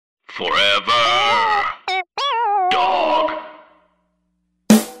Forever. Dog.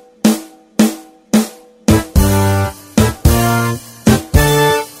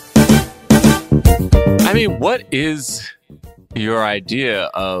 I mean, what is your idea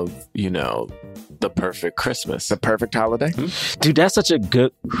of, the perfect Christmas? The perfect holiday? Dude, that's such a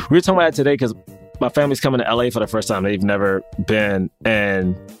good... We were talking about it today because my family's coming to LA for the first time. They've never been.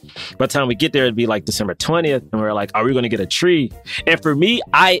 And by the time we get there, it'd be like December 20th. And we're like, are we going to get a tree? And for me,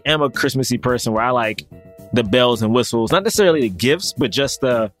 I am a Christmassy person where I like the bells and whistles. Not necessarily the gifts, but just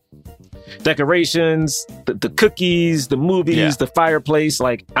the decorations, the cookies, the movies, the fireplace.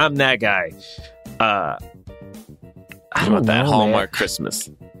 Like, I'm that guy. I don't want that know, Hallmark man. Christmas.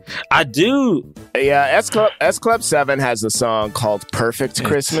 I do. Yeah, S Club 7 has a song called Perfect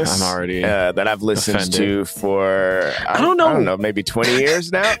Christmas. I'm already that I've listened offended. to for I don't know, maybe 20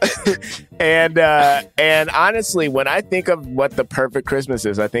 years now. and honestly, when I think of what the perfect Christmas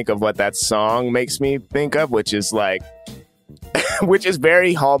is, I think of what that song makes me think of, which is like which is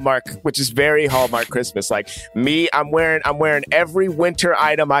very Hallmark Christmas. Like me, I'm wearing every winter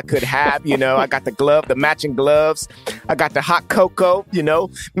item I could have, I got the matching gloves. I got the hot cocoa,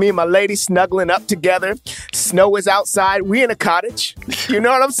 me and my lady snuggling up together. Snow is outside. We in a cottage. You know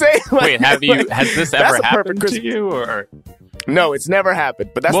what I'm saying? Wait, has this ever happened to you or? No, it's never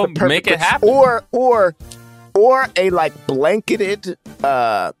happened, but that's Well, the perfect make it happen. Or a like blanketed,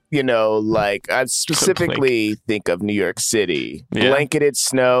 I specifically think of New York City. Yeah. Blanketed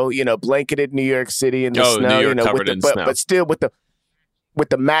snow, blanketed New York City in the snow, New York covered in snow. but still with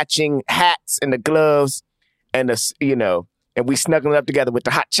the matching hats and the gloves and and we snuggling up together with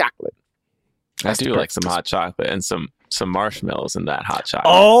the hot chocolate. I do like some hot chocolate and some marshmallows in that hot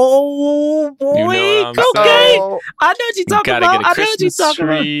chocolate. Oh, boy. You know what I'm okay. saying? I know what you're talking Gotta about. get a I know what you're Christmas talking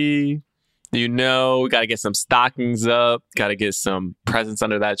about. tree. We gotta get some stockings up. Gotta get some presents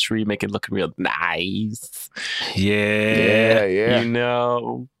under that tree. Make it look real nice. Yeah.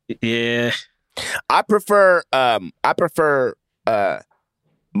 Yeah. I prefer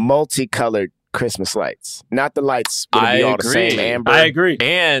multicolored Christmas lights. Not the lights would be all the same amber. I agree.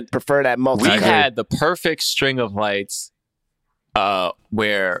 And Prefer that we multicolored. had the perfect string of lights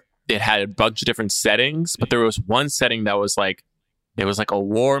where it had a bunch of different settings, but there was one setting that was like, it was like a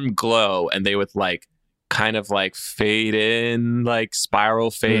warm glow, and they would like kind of like fade in, like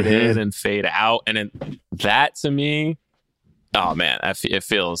spiral fade in and fade out. And then that to me, oh man,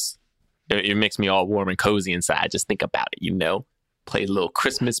 it makes me all warm and cozy inside. Just think about it, play a little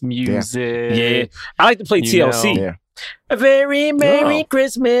Christmas music. Yeah. I like to play TLC. Yeah. A very Merry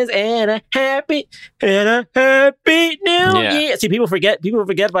Christmas and a happy New Year. See, people forget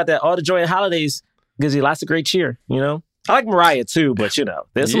about that. All the joy of holidays gives you lots of great cheer, I like Mariah too, but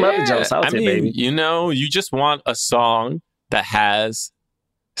there's some other jokes out there, baby. You just want a song that has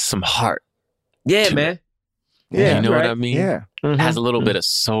some heart. Yeah, man. Yeah, you know what I mean? Yeah. Mhm. Has a little bit of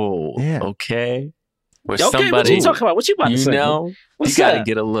soul. Yeah. Okay. Where Okay, what somebody, you talking about? What you about to say? What's you gotta up?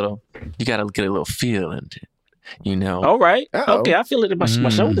 get a little feel into it. All right. Uh-oh. Okay, I feel it. My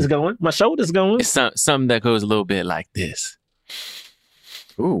shoulder's going. My shoulder's going. It's something that goes a little bit like this.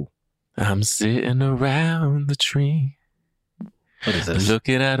 Ooh. I'm sitting around the tree. What is this?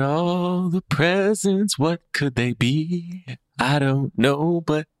 Looking at all the presents, what could they be? I don't know,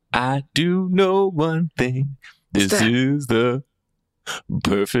 but I do know one thing. This is the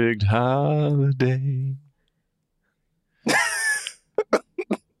perfect holiday.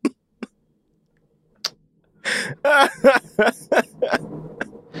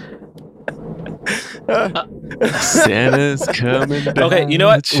 Santa's coming down. Okay, you know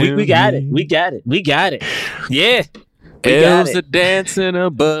what? the We got it. chimney. We got it. Yeah. We got Elves it. are dancing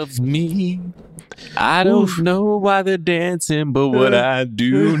above me. I don't know why they're dancing, but what I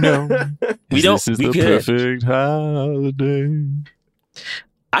do know is this is the perfect holiday.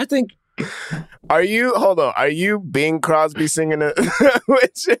 I think Are you Bing Crosby singing it?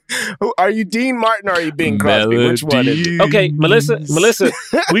 Are you Dean Martin or are you Bing Crosby? Which one is it? okay, Melissa,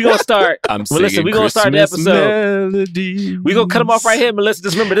 we gonna start. I'm Melissa, singing we gonna start the Christmas episode. melodies. We gonna cut him off right here, Melissa.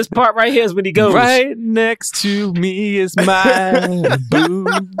 Just remember, this part right here is when he goes. Right next to me is my boo.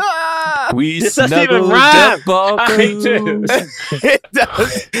 We This doesn't snuggled even rhyme. up all I hate through.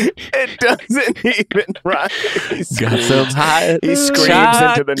 It doesn't even rhyme. Got some hot He screams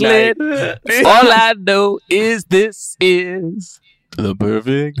into the night. chocolate. All I know is this is the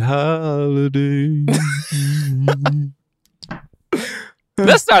perfect holiday.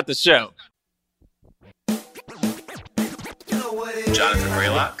 Let's start the show. Jonathan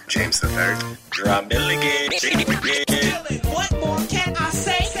Raylock, James III, Drum Milligan. What more can I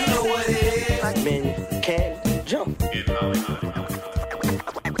say? You know what it is. Men can jump.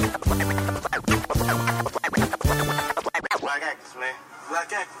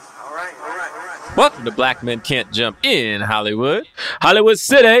 Black actors. All right. Welcome to Black Men Can't Jump in Hollywood. Hollywood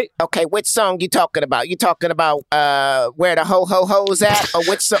City. Okay, which song you talking about? You talking about where the ho ho ho's at, or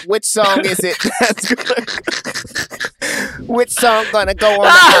which song is it? Which song gonna go on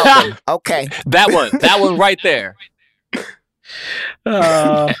the album? Okay, That one right there.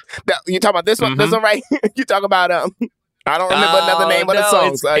 You talking about this one? This one right? You talking about I don't remember another name of the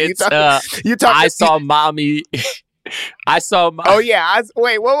songs. You talking? I saw mommy. Oh yeah.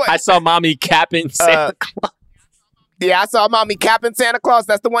 Wait. What? I saw mommy capping Santa Claus. Yeah, I saw mommy capping Santa Claus.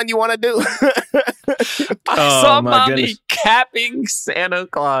 That's the one you want to do. I saw my mommy goodness. capping Santa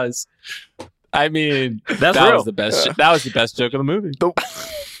Claus. I mean, That's that real. was the best. That was the best joke of the movie.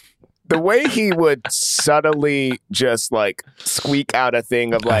 The way he would subtly just like squeak out a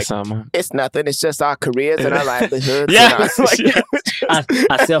thing of like, it's nothing. It's just our careers and our livelihoods. Yeah. And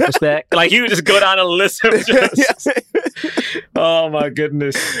I self-respect. Like, he would just go down a list of just... Oh, my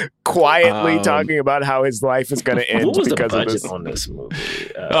goodness. quietly talking about how his life is going to end What was the because of budget this. on this movie?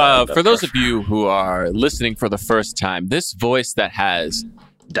 For those of you who are listening for the first time, this voice that has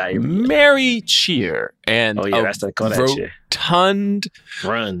Diarrhea. merry cheer and Oh, yeah, a that's what they call that shit. rotund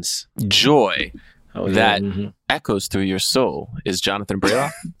Runs. joy Oh, yeah. that Mm-hmm. echoes through your soul is Jonathan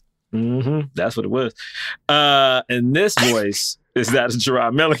Braylock. Mm-hmm. That's what it was. And this voice is that of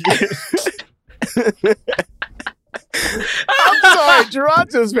Gerard Milligan. I'm sorry,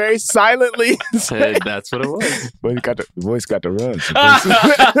 Gerard just very silently said, That's what it was. well, the voice got to run.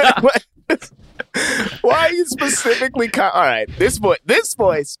 Why are you specifically? All right, this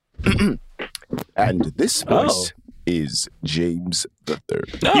voice, and this voice is James the Third.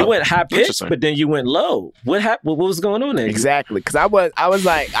 You went high pitched, Interesting. but then you went low. What happened? What was going on there? Exactly, because I was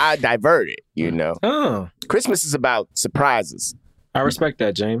like, I diverted. You know, Oh, Christmas is about surprises. I respect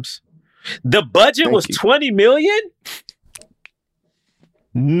that, James. The budget Thank was you. $20 million?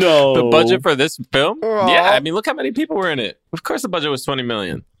 No. The budget for this film? Aw. Yeah, I mean, look how many people were in it. Of course, the budget was $20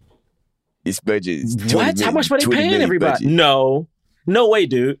 million. This budget is What? How much were they paying everybody? No. No way,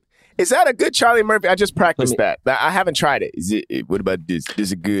 dude. Is that a good Charlie Murphy? I just practiced Let that. I haven't tried it. Is it? What about this? This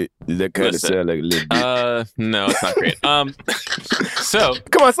is good. Does that kind of Listen, sound like a little bit? No, it's not great. So,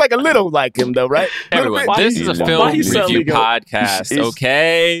 Come on, it's like a little like him though, right? everyone, Little bit. this is a Why film he suddenly review go- podcast, It's-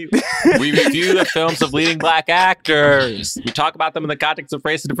 okay? We review the films of leading black actors. We talk about them in the context of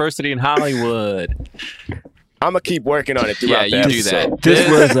race and diversity in Hollywood. I'm gonna keep working on it Yeah, throughout you the do that. episode. This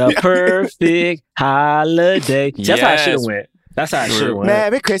was a perfect holiday. That's how it should have Yes. went. That's how it should have went.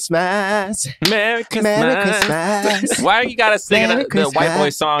 Merry Christmas. Merry Christmas. Merry Christmas. Why you gotta sing Merry the white boy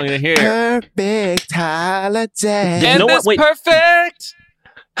Christmas. song in here? Perfect holiday. You And know what? this Wait. perfect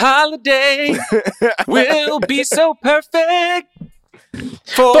holiday will be so perfect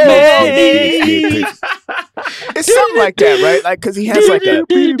for me. It's something like that, right? Like, cause he has like a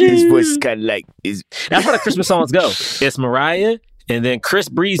his voice is kind of like is. That's how the Christmas songs go. It's Mariah, and then Chris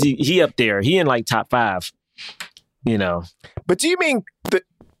Breezy, he up there. He in like top 5. You know. But do you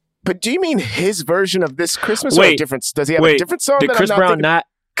mean his version of this Christmas or a Wait. different? Does he have a Wait, different song? did that Chris I'm not Brown thinking- not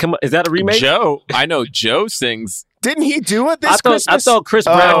come up? Is that a remake? Joe, I know Joe sings. Didn't he do it this I Christmas? thought Chris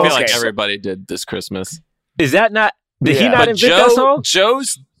Oh, I Brown. feel okay. like everybody did this Christmas. Is that not? Did he Yeah. not But invent that song?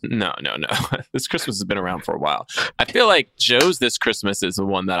 Joe's no. This Christmas has been around for a while. I feel like Joe's This Christmas is the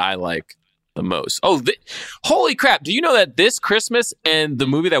one that I like the most. Oh, holy crap! Do you know that this Christmas and the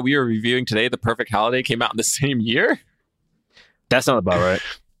movie that we are reviewing today, The Perfect Holiday, came out in the same year? That sounds about right.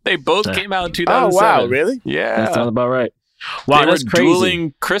 They both Yeah. came out in Oh 2007. wow, really? Yeah, That sounds about right. Wow, they that's were crazy.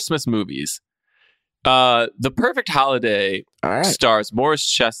 dueling Christmas movies. The Perfect Holiday All right. stars Morris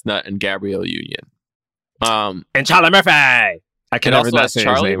Chestnut and Gabrielle Union. And Charlie Murphy. I It can never also not has say his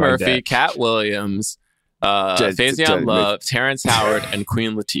Charlie name like Murphy, that. Cat Williams, Charlie Faison Murphy. Love, Terrence Howard, and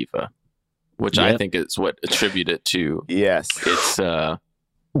Queen Latifah, which I Yep. think is what attributed to Yes. its.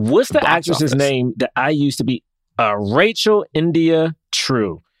 What's the box actress's office. name that I used to be? Rachel India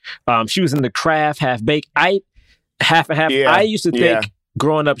True. She was in The Craft, Half Baked. Half and half. Yeah. I used to think Yeah.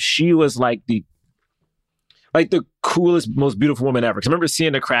 growing up she was like the coolest, most beautiful woman ever. 'Cause I remember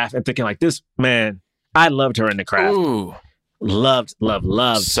seeing The Craft and thinking like, this man, I loved her in The Craft. Ooh, Loved.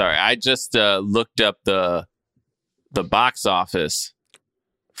 sorry, I just looked up the box office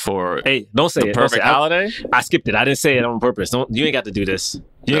for Hey, don't say The it. Don't say Perfect it. Holiday. I skipped it. I didn't say it on purpose. You ain't got to do this.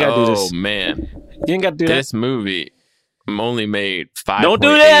 You ain't got to do Oh this. man, You ain't got to do this movie only made that. Don't do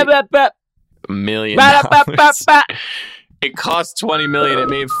that. Blah, blah. $5.8 Ba, ba, ba, ba, ba. It cost $20 million. It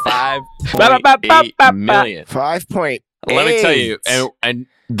made Ba, ba, ba, ba, $5.8 ba. million. 5.8. Let me tell you, and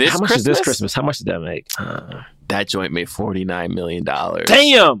this How much Christmas, is this Christmas? How much did that make? that joint made $49 million.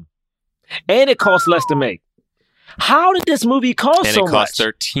 Damn. And it costs less to make. How did this movie cost And so it cost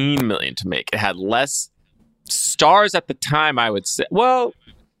much? $13 million to make. It had less stars at the time, I would say. Well,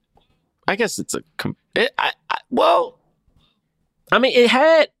 I guess it's well, I mean, it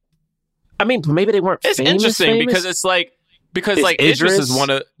had. I mean, maybe they weren't. it's famous, interesting famous? because it's like It's Idris is Idris. one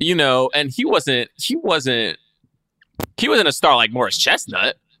of, and he wasn't a star like Morris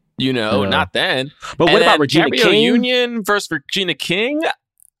Chestnut, Yeah. not then. But And what about then Regina Gabrielle King? Union versus Regina King?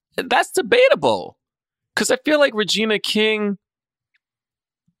 That's debatable. Because I feel like Regina King.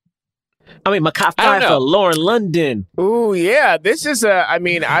 I mean, Makai I don't Pfeiffer, know. Lauren London. Ooh, yeah. This is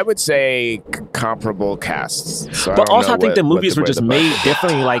I would say comparable casts. So But don't also, know I think the what movies to were put just the- made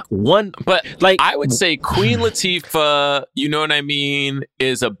differently. Like one, But like I would say Queen Latifah, you know what I mean,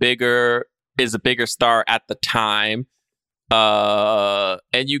 is a bigger star at the time.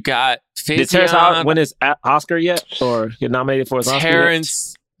 And you got did Terrence Howard Faison. win his Oscar yet, or get nominated for his Oscar? yet?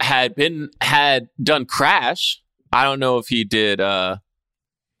 Terrence had done Crash. I don't know if he did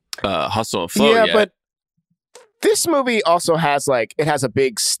Hustle and Flow Yeah, yet. but this movie also has it has a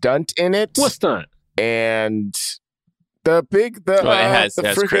big stunt in it. What stunt? And the has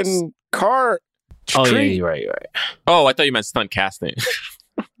Chris. freaking car. Oh yeah, tree. you're right. You're right. Oh, I thought you meant stunt casting.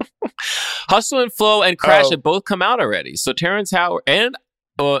 Hustle and Flow and Crash Oh. had both come out already. So Terrence Howard and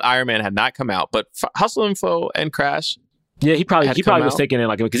Iron Man had not come out, but Hustle and Flow and Crash. Yeah, he probably Had was come out. taking in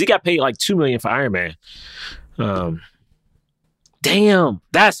because he got paid like $2 million for Iron Man. Damn,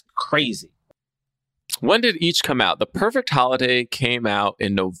 that's crazy. When did each come out? The Perfect Holiday came out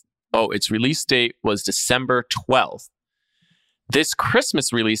in its release date was December 12th. This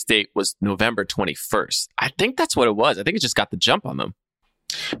Christmas release date was November 21st. I think that's what it was. I think it just got the jump on them.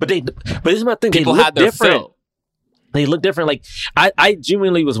 But this is my thing. People they look had their different. fill. They look different. Like I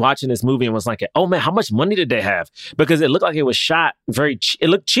genuinely was watching this movie and was like, oh man, how much money did they have? Because it looked like it was shot it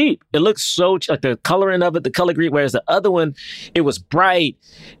looked cheap. It looked so like the coloring of it, the color grade. Whereas the other one, it was bright.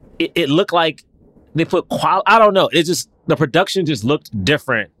 It looked like they put I don't know. It just the production just looked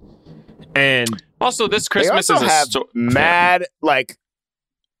different. And Also, this They Christmas also is have a mad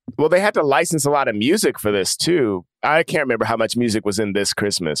well, they had to license a lot of music for this too. I can't remember how much music was in this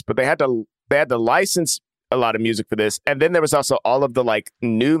Christmas, but they had to license a lot of music for this. And then there was also all of the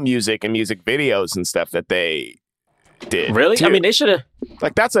new music and music videos and stuff that they did. really, too. I mean, they should have.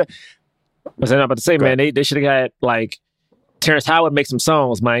 that's a Was I not about to say, Go man? They should have got Terrence Howard make some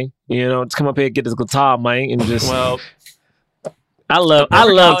songs, man. Just come up here and get this guitar, man, and just. well. I love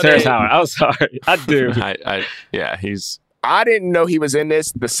Holiday- Terrence Howard. I'm sorry, I do. Yeah, he's. I didn't know he was in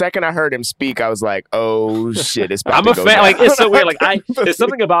this. The second I heard him speak, I was like, "Oh shit!" It's about I'm to a go fan. down. It's so weird. There's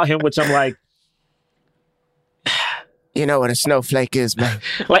something about him which I'm like. You know what a snowflake is, man?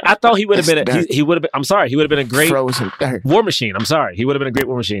 I thought he would have It's been. dirt. He would have been. I'm sorry. He would have been a great Frozen dirt. War Machine. I'm sorry. He would have been a great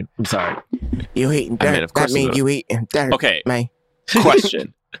War Machine. I'm sorry. You eating dirt? I mean, of course that he means will. you eating dirt. Okay. man.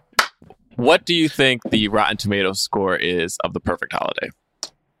 Question. What do you think the Rotten Tomatoes score is of The Perfect Holiday?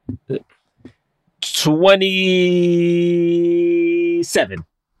 27.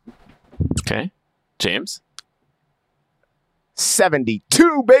 Okay. James?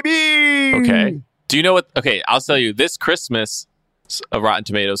 72, baby. Okay. Do you know what? Okay, I'll tell you. This Christmas, a Rotten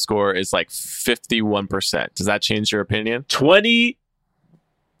Tomatoes score is 51%. Does that change your opinion?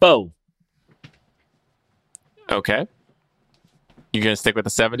 24. Okay. You're going to stick with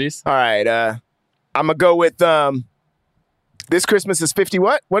the 70s? All right. I'm gonna go with this Christmas is 50.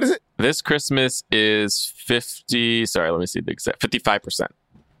 What? What is it? This Christmas is 50. Sorry, let me see the exact 55%.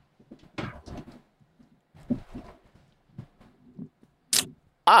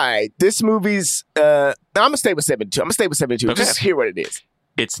 All right. This movie's. I'm gonna stay with 72. I'm gonna stay with 72. Okay. Just hear what it is.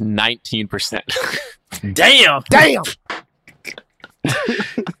 It's 19%. Damn. Damn.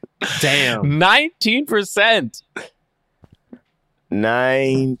 Damn. 19%.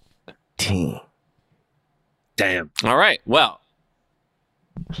 19. Damn. All right. Well,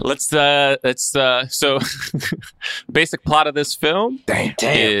 let's so basic plot of this film Damn.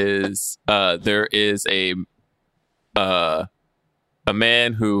 is there is a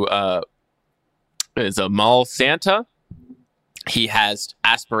man who is a mall Santa. He has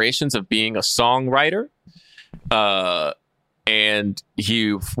aspirations of being a songwriter, and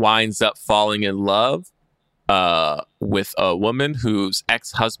he winds up falling in love with a woman whose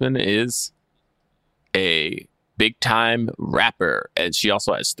ex-husband is a big-time rapper, and she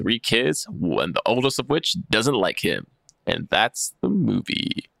also has 3 kids, and the oldest of which doesn't like him, and that's the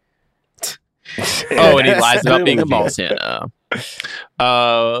movie. Oh, and he lies about being a mall Santa.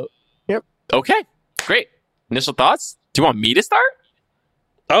 Yep. Okay, great. Initial thoughts? Do you want me to start?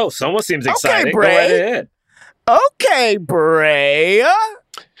 Oh, someone seems excited. Go Bray. right ahead. Okay, Bray. I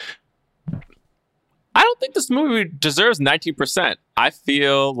don't think this movie deserves 19%. I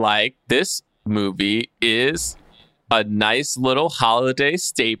feel like this movie is a nice little holiday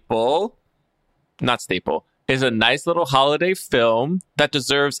staple. Not staple. Is a nice little holiday film that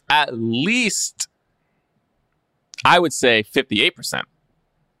deserves at least, I would say, 58%.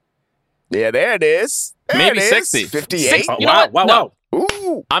 Yeah, there it is. There Maybe it is. 60. 58. You know what? No.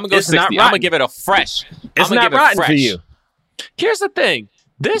 Ooh. I'm gonna go It's 60. not I'm gonna rotten. give it a fresh. It's I'm gonna not give it rotten for fresh. you. Here's the thing.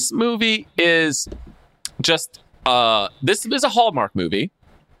 This movie is just this is a Hallmark movie.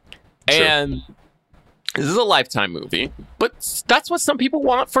 Sure. And this is a Lifetime movie. But that's what some people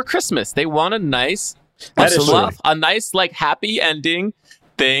want for Christmas. They want a nice That is love, a nice like happy ending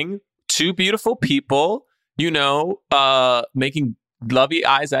thing. Two beautiful people, making lovey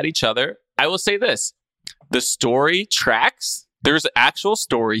eyes at each other. I will say this. The story tracks. There's actual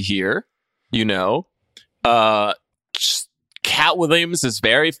story here, Cat Williams is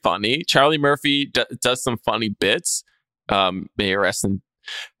very funny. Charlie Murphy does some funny bits. May he rest in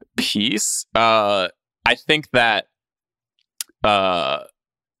peace. I think that,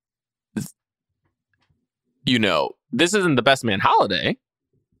 this isn't the Best Man holiday.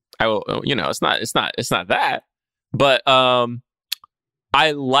 I will, it's not that. But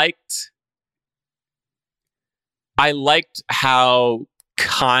I liked how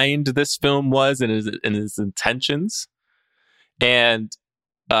kind this film was in his intentions. And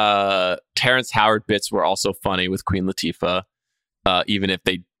Terrence Howard bits were also funny with Queen Latifah, even if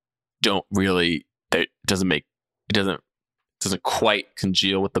they don't really, it doesn't quite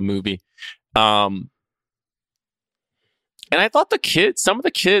congeal with the movie. And I thought some of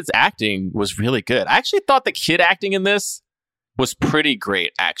the kids acting was really good. I actually thought the kid acting in this was pretty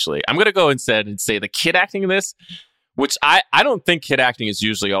great, actually. I'm going to go instead and say the kid acting in this, which I don't think kid acting is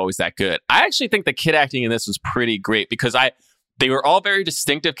usually always that good. I actually think the kid acting in this was pretty great because they were all very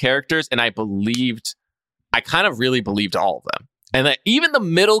distinctive characters, and I kind of really believed all of them. And that even the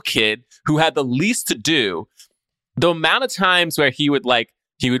middle kid who had the least to do, the amount of times where he would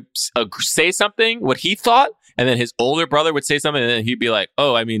say something, what he thought, and then his older brother would say something, and then he'd be like,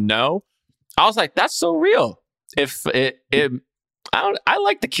 "Oh, I mean, no." I was like, "That's so real." I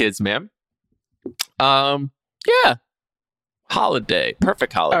like the kids, man. Yeah, holiday,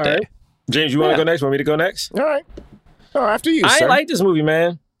 perfect holiday. All right. James, you want to go next? Want me to go next? All right. Oh, after you, I sir. like this movie,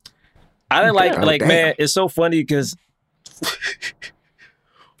 man. I didn't Damn. man, it's so funny because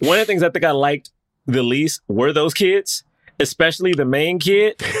one of the things I think I liked the least were those kids, especially the main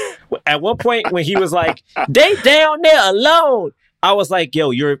kid. At one point when he was like, "They down there alone," I was like,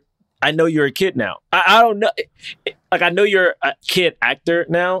 "Yo, I know you're a kid now. I don't know. Like, I know you're a kid actor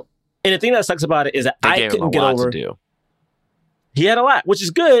now." And the thing that sucks about it is that I couldn't get over. He had a lot, which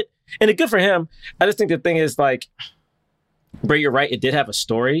is good, and it's good for him. I just think the thing is, like, Bray, you're right. It did have a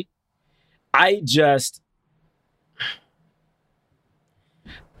story.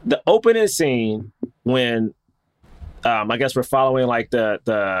 The opening scene when, I guess we're following like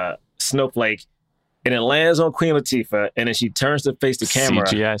the snowflake, and it lands on Queen Latifah, and then she turns to face the camera.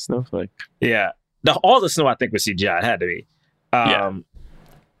 CGI snowflake. Yeah, all the snow I think was CGI. It had to be. Yeah,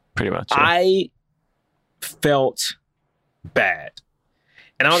 pretty much. Yeah. I felt bad,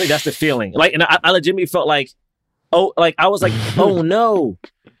 and I don't think that's the feeling. Like, and I legitimately felt like, I was like, oh no,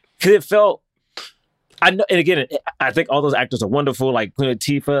 because it felt. I know, and again, I think all those actors are wonderful. Like Queen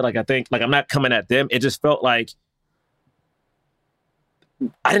Latifah, like I think, like I'm not coming at them. It just felt like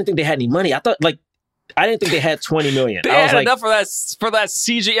I didn't think they had any money. I didn't think they had $20 million. They I was had like, enough for that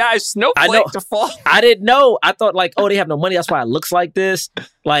CGI snowflake to fall. I didn't know. I thought like, oh, they have no money. That's why it looks like this.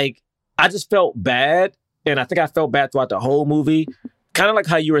 Like, I just felt bad, and I think I felt bad throughout the whole movie. Kind of like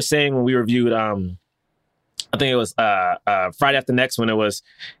how you were saying when we reviewed. I think it was Friday After Next, when it was,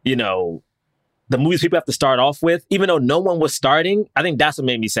 the movies people have to start off with, even though no one was starting. I think that's what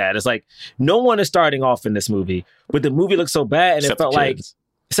made me sad. It's like no one is starting off in this movie, but the movie looked so bad, and it felt like,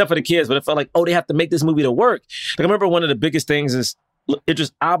 except for the kids, but it felt like, oh, they have to make this movie to work. Like, I remember one of the biggest things is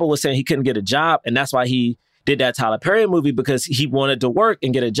Idris Elba was saying he couldn't get a job, and that's why he did that Tyler Perry movie, because he wanted to work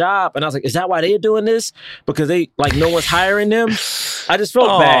and get a job. And I was like, is that why they're doing this? Because no one's hiring them? I just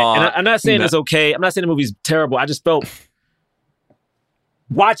felt bad. And I'm not saying it's okay. I'm not saying the movie's terrible. I just felt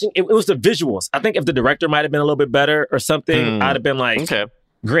watching, it was the visuals. I think if the director might have been a little bit better or something, I'd have been like, okay,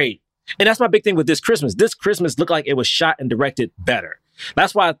 great. And that's my big thing with this Christmas. This Christmas looked like it was shot and directed better.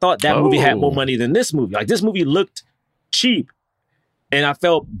 That's why I thought that movie had more money than this movie. Like, this movie looked cheap, and I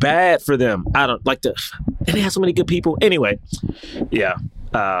felt bad for them. I don't like and they had so many good people. Anyway, yeah.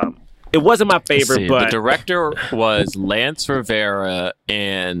 It wasn't my favorite, but the director was Lance Rivera,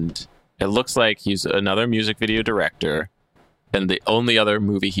 and it looks like he's another music video director. And the only other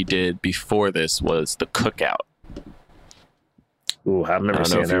movie he did before this was The Cookout. Ooh, I I remember don't know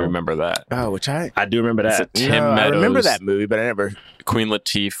seeing if you that. remember that. Oh, which I I do remember that. It's a Tim I Meadows, remember that movie, but I never. Queen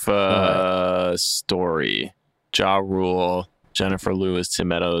Latifah story. Ja Rule, Jennifer Lewis, Tim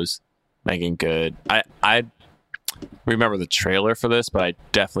Meadows, Megan Good. I remember the trailer for this, but I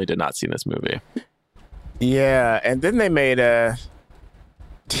definitely did not see this movie. Yeah, and then they made a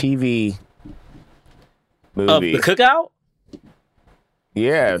TV movie. The Cookout?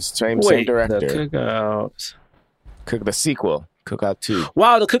 Yeah, same Wait, director. The Cookout. The sequel, Cookout 2.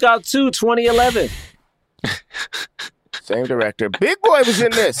 Wow, The Cookout 2, 2011. Same director. Big Boy was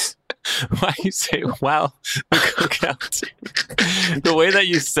in this. Why you say, wow, The Cookout? The way that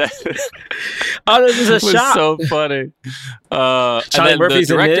you said it Oh, this is a was shot. so funny. And Charlie then Murphy's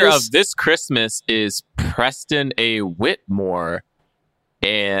the in director this. of This Christmas is Preston A. Whitmore,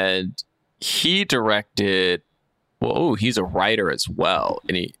 and he directed. Whoa, he's a writer as well,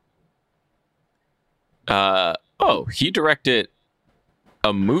 and he directed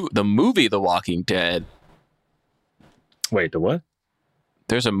the movie The Walking Dead. Wait, the what?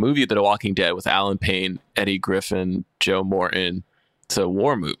 There's a movie The Walking Dead with Alan Payne, Eddie Griffin, Joe Morton. It's a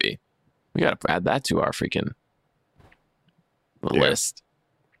war movie. We gotta add that to our freaking list.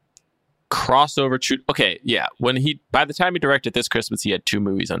 Crossover true. Okay, yeah. By the time he directed This Christmas, he had 2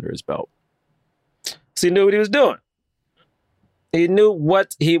 movies under his belt. So he knew what he was doing. He knew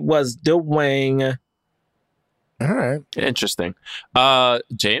what he was doing. All right. Interesting.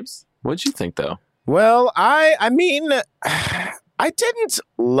 James, what'd you think though? Well, I mean, I didn't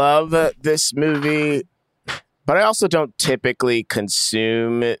love this movie, but I also don't typically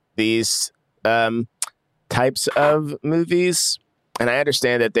consume these types of movies. And I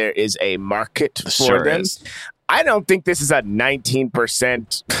understand that there is a market for Sure them. is. I don't think this is a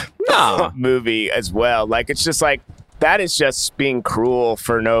 19% No. movie as well. Like, it's just like, that is just being cruel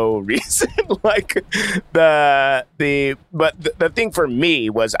for no reason. Like the thing for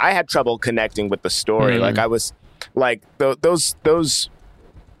me was I had trouble connecting with the story. Like I was like those,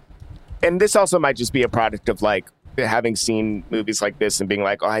 and this also might just be a product of like having seen movies like this and being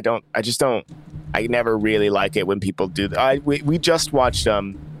like, oh, I never really like it when people do that. We just watched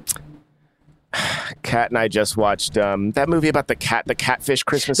Kat and I just watched that movie about the catfish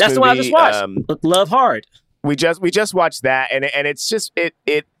Christmas That's movie. the one I just watched. Love Hard. We just watched that, and it's just and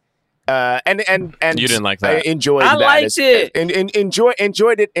You didn't like that? I enjoyed. I that liked it. and enjoyed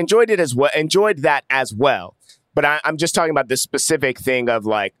that as well. But I'm just talking about this specific thing of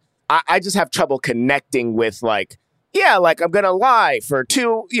like I just have trouble connecting with like like I'm gonna lie for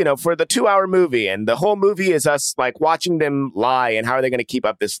the 2-hour movie, and the whole movie is us like watching them lie, and how are they gonna keep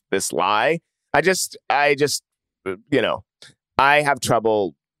up this lie? I just I have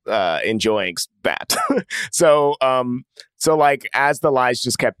trouble enjoying that. So like as the lies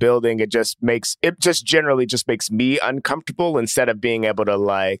just kept building, it just generally makes me uncomfortable instead of being able to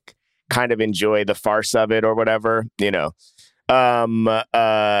like kind of enjoy the farce of it or whatever, and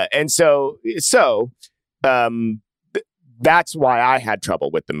so that's why I had trouble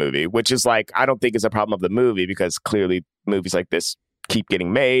with the movie, which is like I don't think is a problem of the movie, because clearly movies like this keep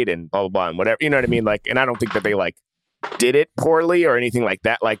getting made and blah blah blah and whatever, you know what I mean? Like, and I don't think that they like did it poorly or anything like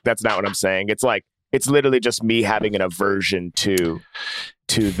that. Like, that's not what I'm saying. It's like, it's literally just me having an aversion to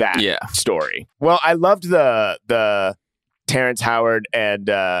that story. Well, I loved the Terrence Howard and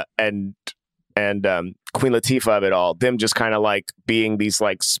Queen Latifah of it all. Them just kind of like being these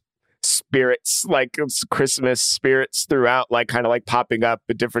like spirits, like Christmas spirits throughout, like kind of like popping up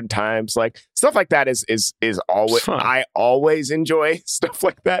at different times. Like stuff like that is always fun. I always enjoy stuff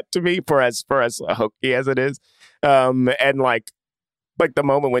like that, to me, for as hokey as it is. And like the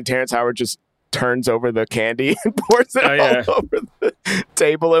moment when Terrence Howard just turns over the candy and pours it all over the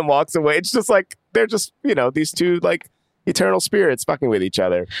table and walks away. It's just like, they're just, these two like eternal spirits fucking with each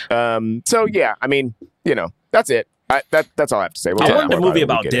other. So yeah, I mean, that's it. That's all I have to say. I wanted a movie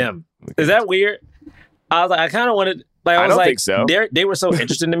about them. Is that weird? I was like, I kind of wanted, like, I don't think so. They were so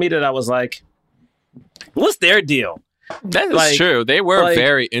interesting to me that I was like, what's their deal? That is true. They were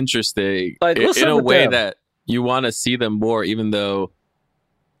very interesting, in a way them? that you want to see them more, even though,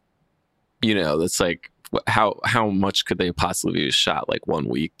 it's like, how much could they possibly be shot? Like 1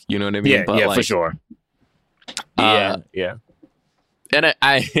 week, you know what I mean? Yeah, but for sure. Yeah. And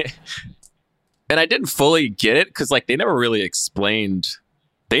I didn't fully get it because like they never explained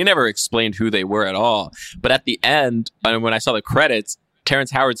who they were at all. But at the end, and when I saw the credits,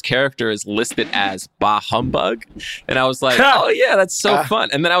 Terrence Howard's character is listed as Bah Humbug. And I was like, oh yeah, that's so fun.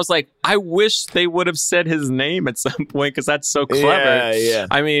 And then I was like, I wish they would have said his name at some point, because that's so clever. Yeah.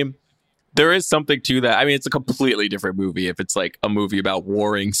 I mean, there is something to that. I mean, it's a completely different movie if it's like a movie about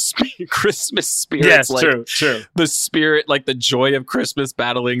warring Christmas spirits. Yes, like true. the spirit, like the joy of Christmas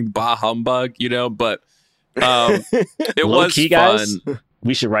battling bah humbug, you know. But it was Low-key, fun. guys,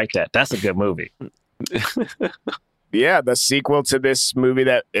 we should write that. That's a good movie. Yeah, the sequel to this movie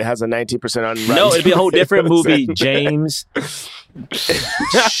that it has a 19% on Rotten No, it'd be a whole different movie, Tomatoes. James.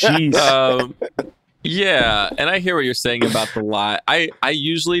 Jeez. Yeah, and I hear what you're saying about the lie. I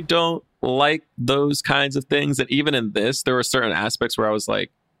usually don't like those kinds of things, and even in this, there were certain aspects where I was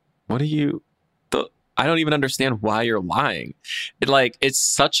like, "What are you? I don't even understand why you're lying." It's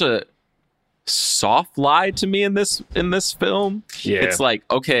such a soft lie to me in this film. Yeah. It's like,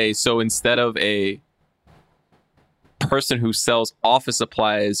 okay, so instead of a person who sells office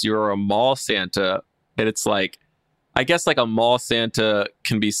supplies, you're a mall Santa, and it's like, I guess like a mall Santa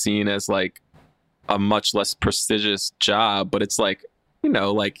can be seen as like a much less prestigious job, but it's like, you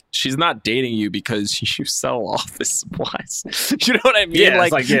know, like she's not dating you because you sell office supplies. You know what I mean? Yeah,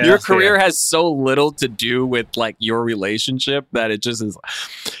 like, it's yeah, your that's career fair. has so little to do with like your relationship that it just is.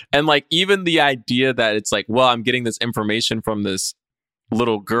 And like even the idea that it's like, well, I'm getting this information from this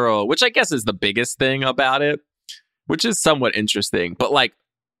little girl, which I guess is the biggest thing about it, which is somewhat interesting. But like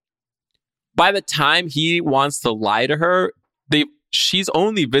by the time he wants to lie to her, she's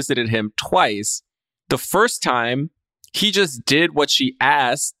only visited him twice. The first time, he just did what she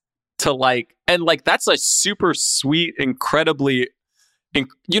asked to like, and like that's a super sweet, incredibly,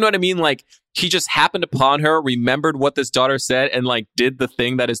 you know what I mean? Like he just happened upon her, remembered what this daughter said, and like did the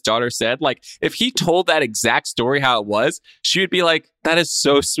thing that his daughter said. Like if he told that exact story how it was, she would be like, "That is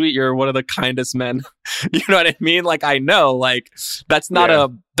so sweet. You're one of the kindest men." You know what I mean? Like I know, like that's not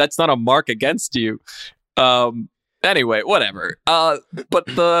a mark against you. Anyway, whatever.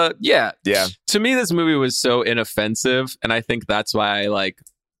 But yeah. To me, this movie was so inoffensive, and I think that's why I like.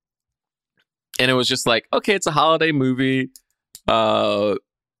 And it was just like, okay, it's a holiday movie.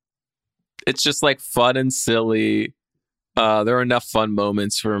 It's just like fun and silly. There are enough fun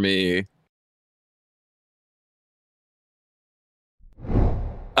moments for me.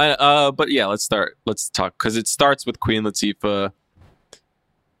 But yeah, let's talk because it starts with Queen Latifah.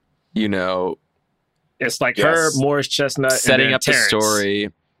 You know. It's like her, Morris Chestnut, setting and up the Terrence. story.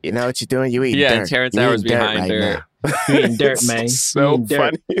 You know what you're doing? You eating Yeah, dirt. and Terrence You Howard's eating dirt behind right her. now. You eating dirt, man. So You eating dirt.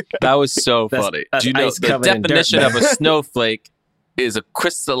 funny. That was so That's- funny. that's Do you know ice the covered in dirt, definition of man. a snowflake is a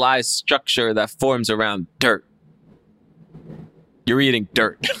crystallized structure that forms around dirt. You're eating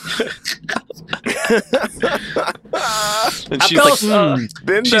dirt. And she's like,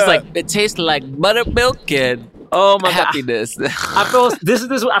 Then she's like, it tastes like buttermilk and Oh my god! happiness. I felt this.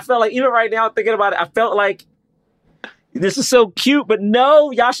 I felt like even right now thinking about it, I felt like this is so cute, but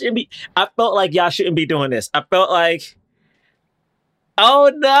no, y'all shouldn't be. I felt like y'all shouldn't be doing this. I felt like, oh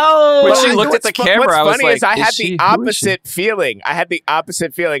no! When But she I- looked at the what's camera, I was funny like, is I had she- the who is she? opposite feeling. I had the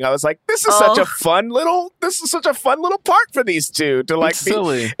opposite feeling. I was like, this is such a fun little part for these two to like It's be.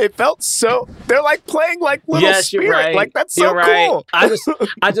 silly. It felt so. They're like playing like little Yes, you're spirit. right. Like that's so You're right. cool.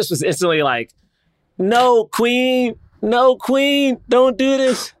 I just was instantly like, no, Queen, don't do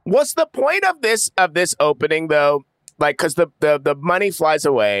this. What's the point of this opening though? Like, because the money flies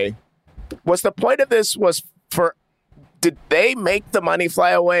away. What's the point of this? Did they make the money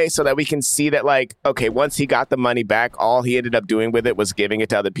fly away so that we can see that, like, okay, once he got the money back, all he ended up doing with it was giving it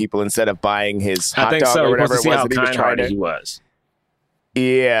to other people instead of buying his I hot think dog so. or He whatever wants it to see was how that he was trying kind-hearted to. he was.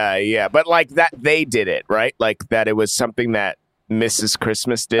 Yeah. But like that, they did it, right? Like that it was something that Mrs.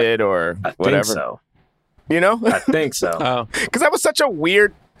 Christmas did or I whatever. think so. You know? I think so. Oh, Because that was such a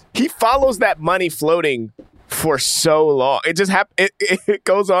weird. He follows that money floating for so long. It just it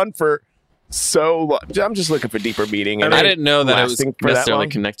goes on for so long. I'm just looking for deeper meaning. And I didn't know that it was lasting for that necessarily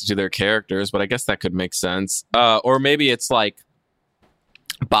long. connected to their characters, but I guess that could make sense. Or maybe it's like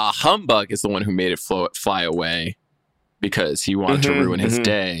Bah Humbug is the one who made it fly away because he wanted to ruin his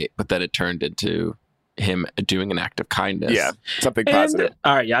day, but then it turned into him doing an act of kindness. Yeah, something And, positive.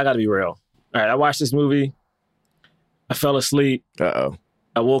 all right, y'all got to be real. All right, I watched this movie. I fell asleep. Uh-oh.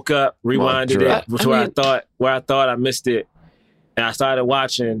 I woke up, rewinded Drew. it to where I thought I missed it, and I started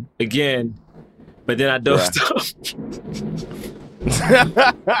watching again. But then I dozed off.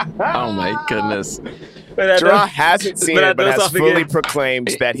 Oh my goodness. Gerard hasn't seen but I it, but dozed has off fully again.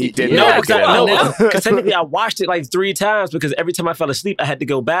 proclaimed that he did Yeah, No, not get it all. because technically I watched it like 3 times because every time I fell asleep, I had to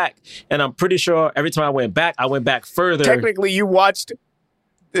go back, and I'm pretty sure every time I went back further. Technically, you watched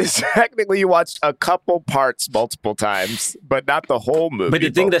a couple parts multiple times, but not the whole movie. But the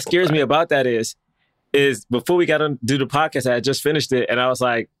thing that multiple scares me times. about that is before we got on do the podcast, I had just finished it, and I was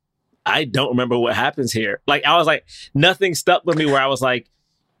like, I don't remember what happens here. Like I was like, nothing stuck with me where I was like,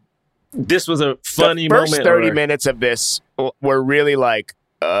 this was a funny the first moment. 30 minutes of this were really like,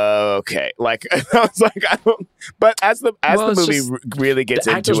 okay. Like, I was like, I don't. But as the movie really gets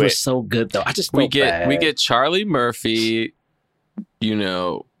the actors into were it, so good though. I just we felt get bad. we get Charlie Murphy,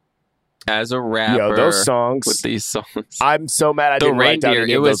 as a rapper. those songs. with these songs. I'm so mad I The didn't write down reindeer,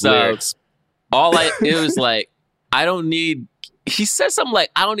 any it of was, those lyrics. It was like, I don't need. He said something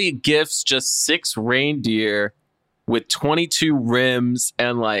like, I don't need gifts, just 6 reindeer with 22 rims,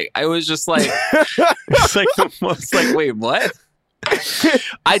 and like I was just like, it's like the most like, wait, what?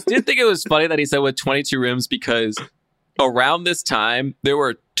 I did think it was funny that he said with 22 rims because around this time there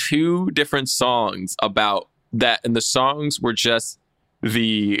were 2 different songs about that, and the songs were just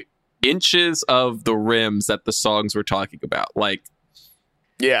the inches of the rims that the songs were talking about, like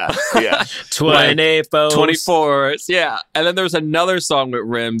Yeah. 24s, yeah. And then there was another song with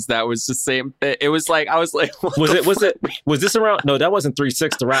rims that was the same. It was like, I was like, what the fuck? Was this around? No, that wasn't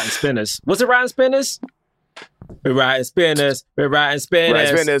 3-6. The Rotten Spinners. Was it Rotten Spinners? We're riding spinners. We're riding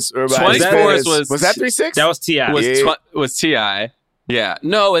spinners. Right, Spinners, 24s was that 3-6? That was T.I. Was T.I. Yeah.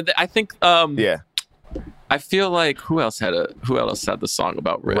 No, I think. Yeah. I feel like who else had the song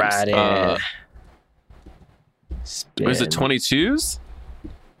about rims? Riding. Was it 22s?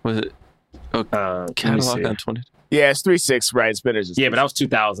 Was it? Oh, Let me catalog see. on 20. Yeah, it's 3-6. Right, Spinners. Is Yeah, but that was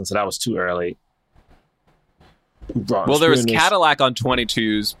 2000, so that was too early. Well, there was Cadillac on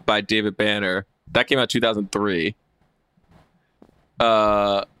 22s by David Banner. That came out 2003.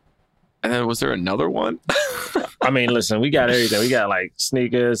 And then was there another one? I mean, listen, we got everything. We got like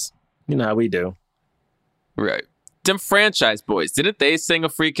sneakers. You know how we do. Right. Them Franchise Boys. Didn't they sing a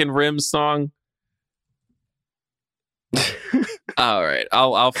freaking Rims song? All right.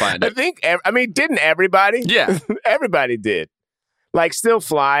 I'll find I it. think, didn't everybody? Yeah. Everybody did. Like, Still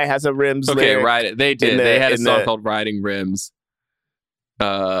Fly has a Rims Okay, lyric. right. They did. the- They had a in song the- called Riding Rims.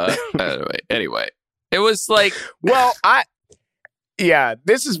 Anyway. It was like, Well,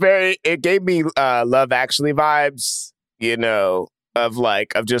 this is it gave me Love Actually vibes,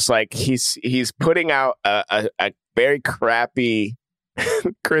 of just like he's putting out a very crappy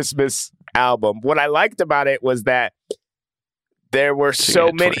Christmas album. What I liked about it was that there were so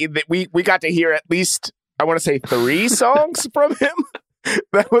Yeah, many that we got to hear at least, I want to say 3 songs from him.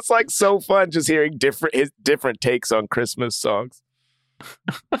 That was like so fun just hearing his different takes on Christmas songs.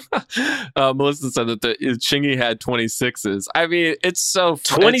 Melissa said that the Chingy had 26s. I mean, it's so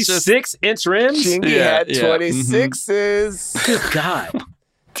fun. 26-inch rims? Chingy had yeah. 26s. Good God.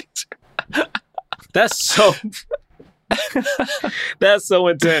 That's so... That's so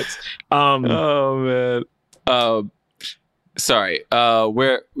intense. Oh man. Sorry.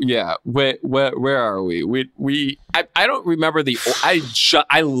 Where are we? I don't remember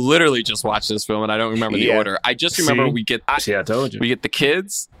I literally just watched this film and I don't remember the Yeah. order. I just remember See? we get See, I told you. the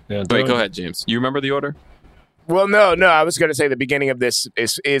kids. Yeah, I Wait, told go you. ahead, James. You remember the order? Well, no. I was going to say the beginning of this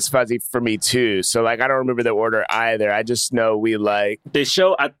is fuzzy for me too. So like, I don't remember the order either. I just know we They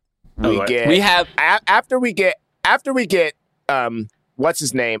show... get We have after we get what's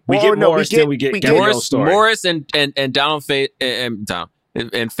his name? We get Morris, then we get Gabriel's Morris, story. Morris and Donald Faye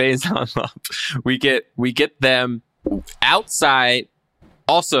and Faye's on love. We get them outside.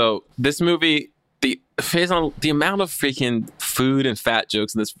 Also, this movie, the amount of freaking food and fat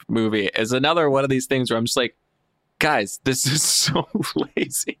jokes in this movie is another one of these things where I'm just like, guys, this is so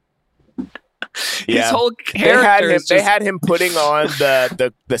lazy. His whole character they had him putting on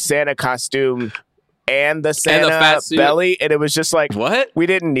the Santa costume and the Santa fat suit. belly, and it was just like, what? we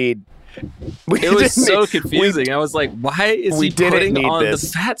didn't need. It was so confusing. I was like, why is we he didn't putting need on this. the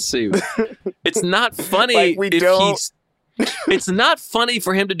fat suit? It's not funny Like, we if don't- he's it's not funny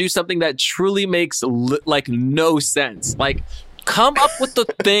for him to do something that truly makes like no sense. Like, come up with the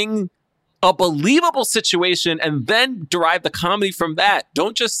thing, a believable situation, and then derive the comedy from that.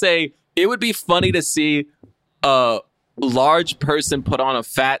 Don't just say it would be funny to see a large person put on a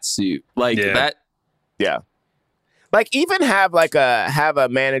fat suit like Yeah. that. Yeah. Like, even have a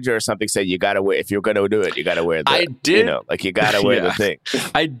manager or something say, you gotta wear, if you're gonna do it, you gotta wear the, I did- like, you gotta wear the Yeah. thing.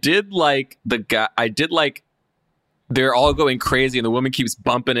 I did like the guy. I did like they're all going crazy, and the woman keeps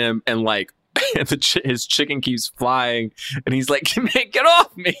bumping him, and like and his chicken keeps flying, and he's like, "Man, get off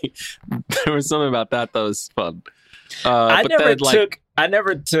me!" There was something about that was fun. I but then,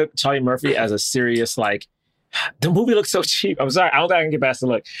 never took Charlie Murphy as a serious, like, the movie looks so cheap. I'm sorry, I don't think I can get past the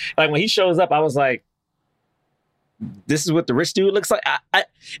look. Like, when he shows up, I was like, this is what the rich dude looks like. And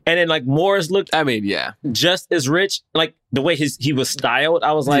then like Morris looked I mean, yeah, just as rich. Like the way he was styled,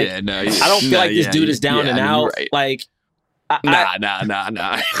 I was like, yeah, no, I don't feel like this dude is down and out. Right. Like,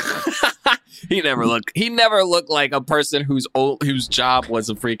 Nah. He never looked like a person whose job was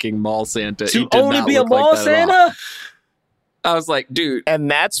a freaking mall Santa. He To did only not be a look like mall that at all. Santa? I was like, dude.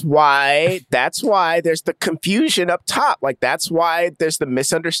 And that's why there's the confusion up top. Like, that's why there's the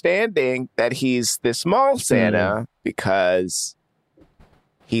misunderstanding that he's this mall Santa because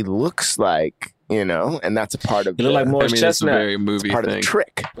he looks like, and that's a part of He look like Morris It's a Chestnut. very movie part of thing. the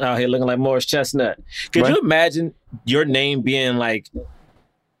trick. Out here looking like Morris Chestnut. Could you imagine your name being like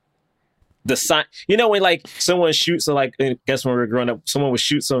the sign? When like someone shoots, I guess when we were growing up, someone would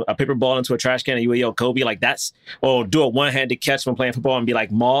shoot a paper ball into a trash can and you would yell Kobe, like that's, or do a one-handed catch when playing football and be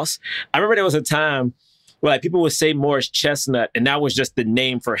like Moss. I remember there was a time where like people would say Morris Chestnut and that was just the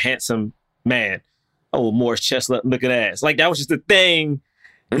name for handsome man. Oh, Morris Chestnut looking ass. Like that was just the thing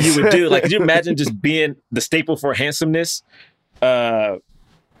you would do. Like, could you imagine just being the staple for handsomeness? Yeah.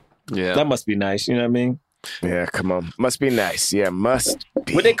 That must be nice. You know what I mean? Yeah, come on. Must be nice. Yeah, must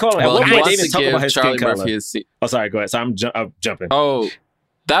be. What they call him? Well, At he what point they wants even to talk give about his Charlie skin color? Murphy his Oh, sorry. Go ahead. So I'm jumping. Oh,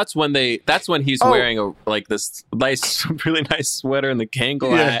 that's when he's wearing this nice, really nice sweater and the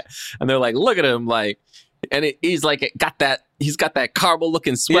Kangol hat, and they're like, look at him, like, and he's like he's got that caramel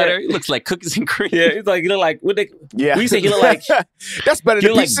looking sweater. He looks like cookies and cream. Yeah, he's like, you look like what they? Yeah. We say he look like That's better you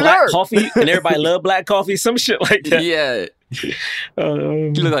than look like black Slurp. coffee, and everybody love black coffee. Some shit like that. Yeah.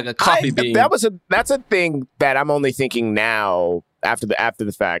 You look like a coffee bean. That's a thing that I'm only thinking now after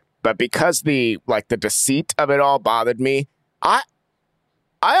the fact. But because the deceit of it all bothered me, I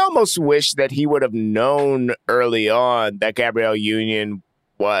almost wish that he would have known early on that Gabrielle Union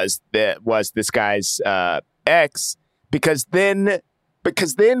was this guy's ex, because then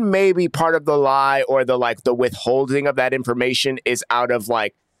maybe part of the lie or the withholding of that information is out of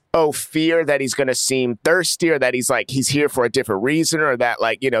fear that he's going to seem thirsty, or that he's here for a different reason, or that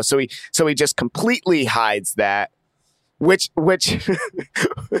so he just completely hides that, which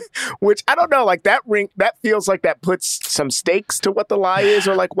I don't know, that feels like that puts some stakes to what the lie is,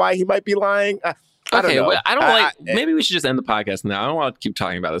 or why he might be lying. I don't know. Well, I don't maybe we should just end the podcast now. I don't want to keep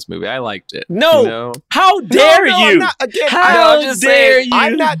talking about this movie. I liked it. No. How dare you? I'm not, again, How dare you?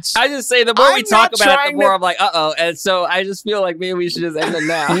 I'm not. I just say the more we I'm talk not about it, trying the more to- I'm like, and so I just feel like maybe we should just end it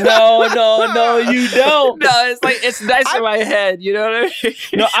now. No, you don't. No, it's nice in my head. You know what I mean?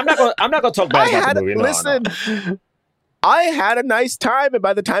 No, I'm not gonna talk bad about the movie. No, Listen, I had a nice time, and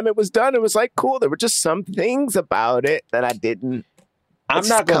by the time it was done, it was cool. There were just some things about it that I didn't. I'm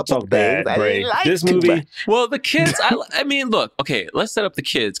not gonna talk bad, Bray. This movie. Well, the kids. I mean, look. Okay, let's set up the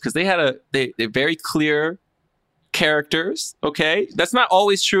kids because they had they're very clear characters. Okay, that's not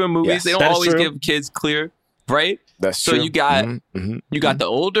always true in movies. Yes, they don't that is always true. give kids clear, right? That's So true. you got Mhm. you got the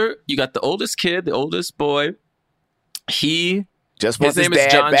oldest kid, the oldest boy. His Just wants name his is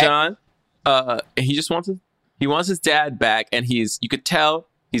dad John back. John. And he just wants his dad back, and you could tell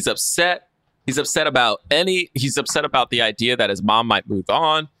he's upset. He's upset about the idea that his mom might move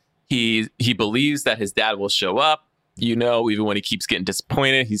on. He believes that his dad will show up. Even when he keeps getting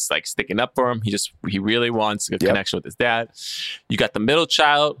disappointed, he's sticking up for him. He really wants a connection with his dad. You got the middle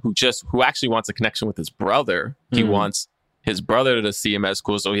child who actually wants a connection with his brother. He wants his brother to see him as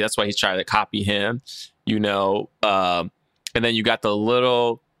cool, so that's why he's trying to copy him. And then you got the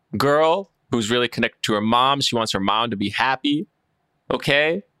little girl who's really connected to her mom. She wants her mom to be happy.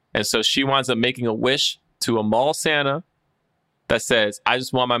 Okay. And so she winds up making a wish to a mall Santa that says, I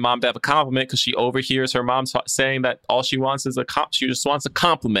just want my mom to have a compliment, because she overhears her mom saying that all she wants is she just wants a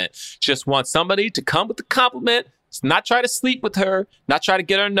compliment. She just wants somebody to come with the compliment, not try to sleep with her, not try to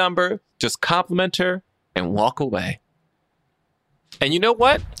get her number, just compliment her and walk away. And you know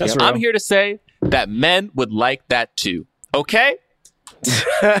what? That's I'm real. here to say that men would like that too. Okay?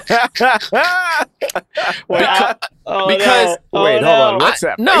 Because Wait, hold on. What's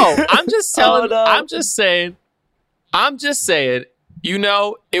that? No, I'm just telling. no. I'm just saying. It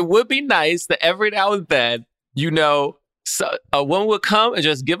would be nice that every now and then, so a woman would come and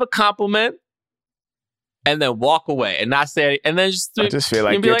just give a compliment, and then walk away and not say, and then just. I just feel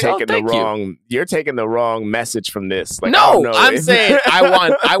like you'd be you're like, "Oh, taking the thank you." wrong. You're taking the wrong message from this. I No, don't know. I'm saying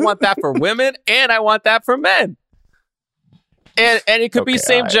I want that for women, and I want that for men. And it could be Okay,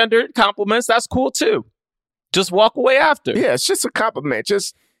 same gendered compliments. That's cool too. Just walk away after. Yeah, it's just a compliment.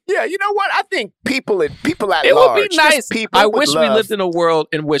 Just you know what? I think people at It large. would be just nice. people I would wish we love- lived in a world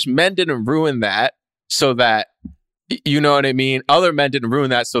in which men didn't ruin that, so that, you know what I mean? Other men didn't ruin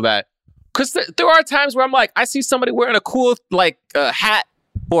that, so that, because there are times where I'm like, I see somebody wearing a cool hat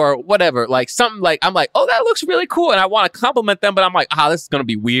or whatever, something I'm like, oh, that looks really cool, and I want to compliment them, but I'm like, this is gonna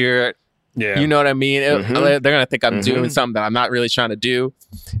be weird. Yeah. You know what I mean? Mhm. They're gonna think I'm doing something that I'm not really trying to do,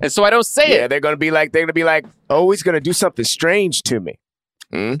 and so I don't say Yeah, it. they're gonna be like, oh, he's gonna do something strange to me.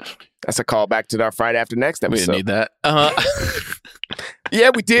 That's a callback to our Friday After Next We episode. didn't need that.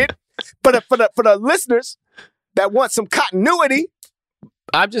 Yeah, we did. But for the listeners that want some continuity,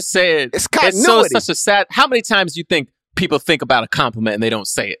 I'm just saying, It's so continuity. such a sad. How many times do you think people think about a compliment and they don't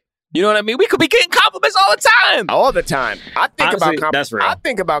say it? You know what I mean? We could be getting compliments all the time. all the time. I think Honestly, about that's real. I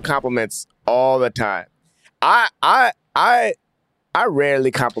think about compliments all the time. I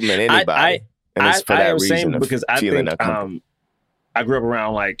rarely compliment anybody. And it's for I that am reason saying of because I feeling think uncomfortable. I grew up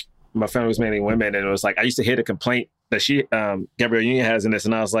around like my family was mainly women, and it was like I used to hear the complaint that Gabrielle Union has in this,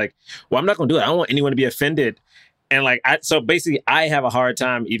 and I was like, well, I'm not gonna do it. I don't want anyone to be offended. And like so basically I have a hard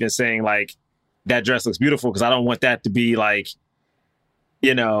time even saying like that dress looks beautiful because I don't want that to be like,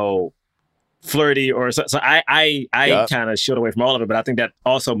 you know, flirty or so I Yup. kind of shield away from all of it, but I think that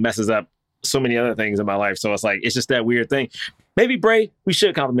also messes up so many other things in my life. So it's like it's just that weird thing. Maybe Bray, we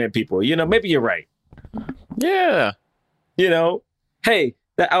should compliment people. You know, maybe you're right. Yeah. You know, hey,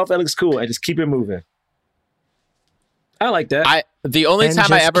 that outfit looks cool, and just keep it moving. I like that. The only And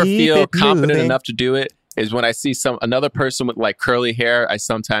time I just ever keep feel it confident moving. enough to do it is when I see another person with like curly hair. I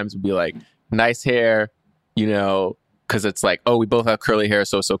sometimes would be like, nice hair, you know, because it's like, oh, we both have curly hair,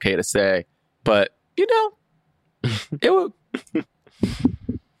 so it's okay to say. But you know, it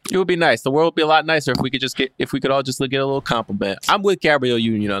would be nice. The world would be a lot nicer if we could all just get a little compliment. I'm with Gabrielle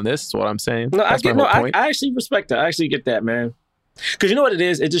Union on this. Is what I'm saying. No, That's my whole point. I actually respect that. I actually get that, man. Because you know what it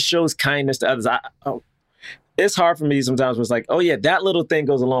is? It just shows kindness to others. It's hard for me sometimes when it's like, oh yeah, that little thing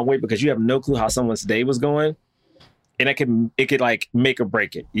goes a long way because you have no clue how someone's day was going. And it could like make or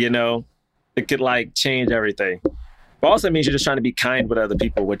break it, you know? It could like change everything. But also it means you're just trying to be kind with other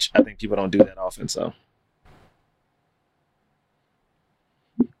people, which I think people don't do that often, so.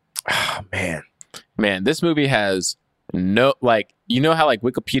 Oh, man. This movie has no, like, you know how like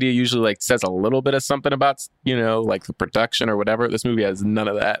Wikipedia usually like says a little bit of something about, you know, like the production or whatever. This movie has none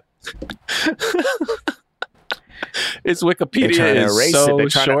of that. Its They're Wikipedia trying to is erase so it. They're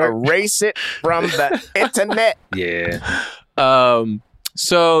trying short. to erase it from the internet. Yeah.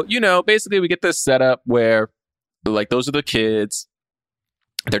 So, you know, basically we get this setup where like those are the kids.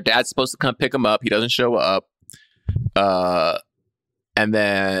 Their dad's supposed to come pick them up. He doesn't show up. And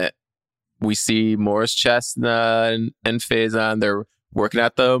then we see Morris Chestnut and Faison. They're working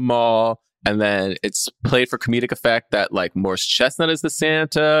at the mall. And then it's played for comedic effect that like Morris Chestnut is the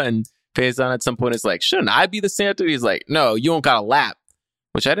Santa. And Faison at some point is like, shouldn't I be the Santa? He's like, no, you don't got a lap.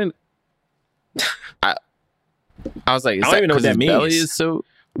 Which I didn't. I was like, is I don't that even know what 'cause that his means. belly is so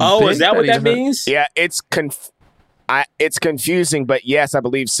Oh, big is that what he that doesn't- means? Yeah, it's confusing, but yes, I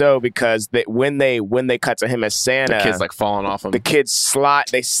believe so because when they cut to him as Santa, The kid's like falling off him. the kids slide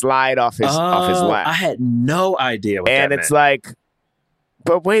off his lap, I had no idea what and that it's meant. like,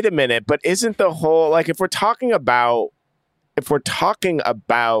 but wait a minute, but isn't the whole like if we're talking about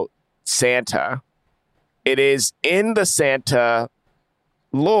Santa, it is in the Santa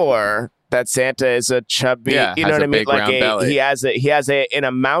lore that Santa is a chubby, Yeah, you know has what a I mean? big Like round belly. he has an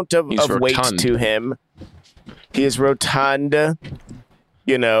amount of He's weight rotund. to him. He is rotund,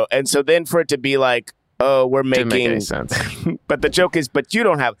 you know, and so then for it to be like, oh, we're Didn't make any making, sense. but the joke is, but you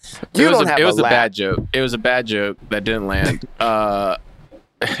don't have It was a lap. bad joke. It was a bad joke that didn't land.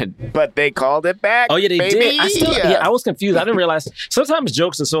 But they called it back. Oh yeah, they baby. did. I was confused. I didn't realize sometimes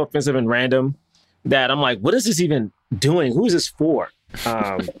jokes are so offensive and random that I'm like, what is this even doing? Who is this for?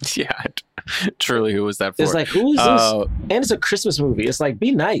 Yeah, truly, who was that for? It's like, who is this? Uh, And it's a Christmas movie. It's like,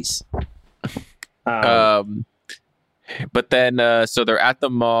 be nice. But then, so they're at the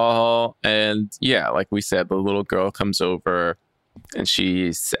mall, and yeah, like we said, the little girl comes over, and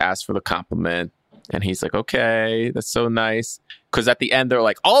she asks for the compliment, and he's like, "Okay, that's so nice." Because at the end, they're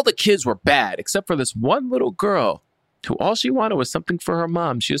like, all the kids were bad except for this one little girl, who all she wanted was something for her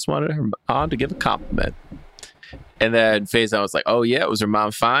mom. She just wanted her mom to give a compliment. And then Faison was like, "Oh yeah, was her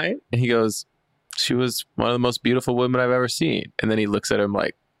mom fine?" And he goes, "She was one of the most beautiful women I've ever seen." And then he looks at him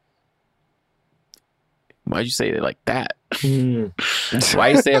like, "Why'd you say it like that? Why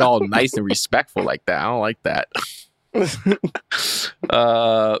you say it all nice and respectful like that? I don't like that."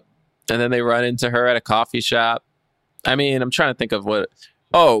 And then they run into her at a coffee shop. I mean, I'm trying to think of what.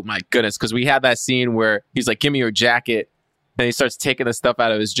 Oh my goodness, because we had that scene where he's like, "Give me your jacket," and he starts taking the stuff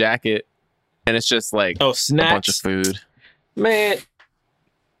out of his jacket, and it's just like Oh, a bunch of snacks. food. Man.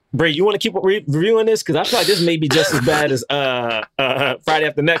 Bray, you want to keep reviewing this? Because I feel like this may be just as bad as Friday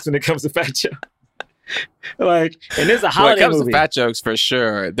After Next when it comes to Fat Joe. Like, and this is a When it holiday comes movie. to fat jokes, for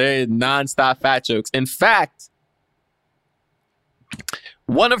sure, they're nonstop fat jokes. In fact,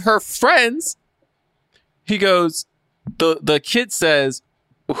 one of her friends, he goes, the kid says,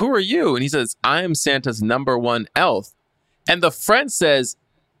 "Who are you?" And he says, "I am Santa's number one elf." And the friend says,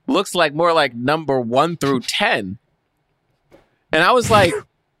 looks like more like number 1 through 10. And I was like,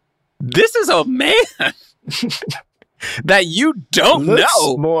 this is a man that you don't Looks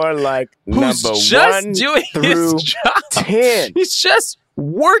know. more like Who's number just 1 doing through his job. 10. He's just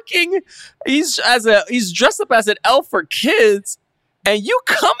working. He's dressed up as an elf for kids, and you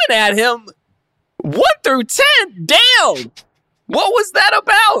coming at him 1 through 10 down. What was that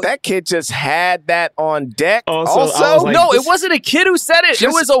about? That kid just had that on deck. Also, I Also, was like, No, this- it wasn't a kid who said it. It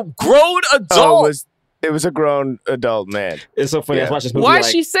Just- was a grown adult. it was a grown adult man. It's so funny. I Yeah. watched this movie. Why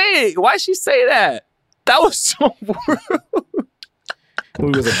like, she say it? Why she say that? That was so rude.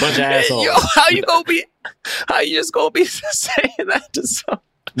 movie was a bunch of assholes. Yo, how you just gonna be saying that to some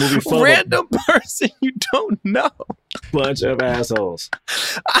Movie full of random person you don't know? a bunch of assholes.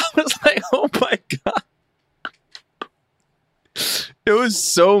 I was like, oh my God. It was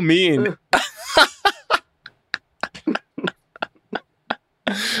so mean.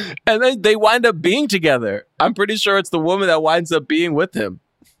 And then they wind up being together. I'm pretty sure it's the woman that winds up being with him.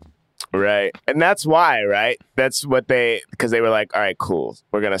 Right. And that's why, right? That's what because they were like, all right, cool.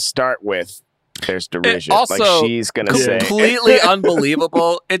 We're going to start with there's derision. also like she's going to say. Completely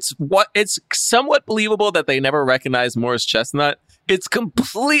unbelievable. It's somewhat believable that they never recognized Morris Chestnut. It's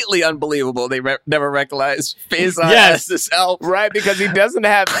completely unbelievable they never recognized Faison Yes. as this elf. Right, because he doesn't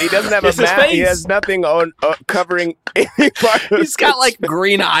have a It's his mask. He face. has nothing on covering any part of He's got his like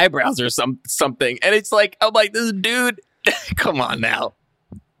green eyebrows or something, and it's like I'm like, this dude. Come on now.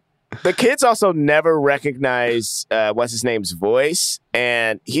 The kids also never recognize what's his name's voice,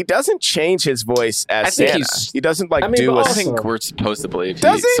 and he doesn't change his voice as I think Santa. he's- He doesn't like I mean, do but a. also- I think we're supposed to believe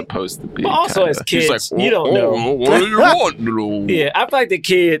Does he's he? supposed to be. But also kinda. as He's kids, you don't know. What do you want, little? Yeah, I feel like the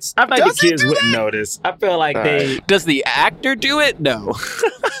kids. I feel like Does the he kids do wouldn't notice. I feel like they. Does the actor do it? No.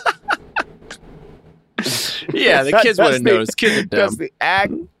 Yeah, the kids wouldn't Does notice. Kids are Does dumb. the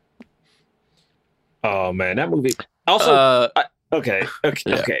act? Oh man, that movie. Also, okay.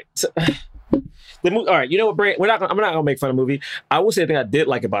 Yeah. So, the movie. All right, you know what, Brent? I'm not gonna make fun of the movie. I will say the thing I did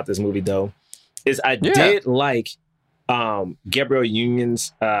like about this movie though is I did like Gabrielle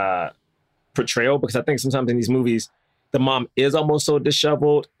Union's portrayal, because I think sometimes in these movies the mom is almost so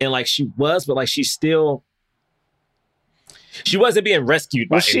disheveled, and like she was, but like she wasn't being rescued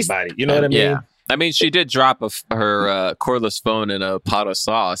by anybody. You know what I mean? Yeah. I mean, she did drop her cordless phone in a pot of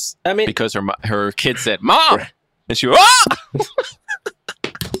sauce I mean, because her kid said, "Mom," and she went, "Ah!"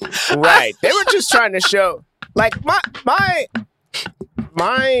 Right. They were just trying to show, like my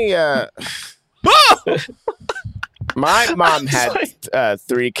mom had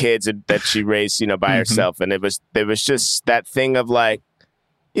 3 kids that she raised, by herself, and it was just that thing of like,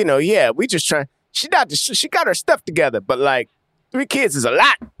 we just try. She got her stuff together, but like 3 kids is a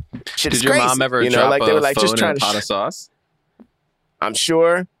lot. Shit's Did your crazy. mom ever drop like they a were like phone just trying in a pot to. of sauce? I'm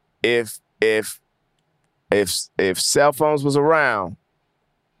sure if cell phones was around,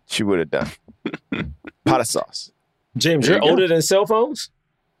 she would have done pot of sauce. James, There you're you go. older than cell phones.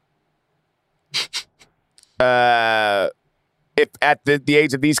 If at the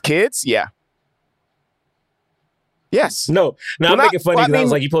age of these kids, yeah. Yes. No, Well, I'm making funny well, I because I was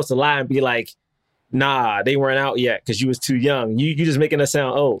mean- like, you supposed to lie and be like, nah, they weren't out yet because you was too young. You just making us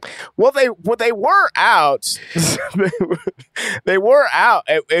sound old. Well, they were out. They were out.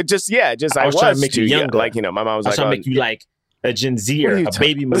 It just I was trying to make too you young. younger. Like my mom was I was like, trying to make you like a Gen Z What or are you a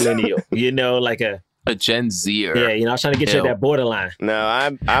baby millennial. Like a A Gen Zer. yeah. I was trying to get you at Ew. that borderline. no,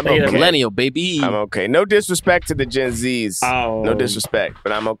 I'm Hey, okay. Millennial, baby. I'm okay. No disrespect to the Gen Zs. Oh, No disrespect,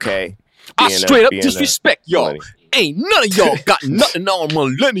 but I'm okay. I being a- straight up being a disrespect y'all. millennial. Ain't none of y'all got nothing on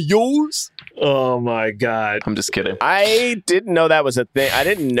millennials. Oh my God. I'm just kidding. I didn't know that was a thing. I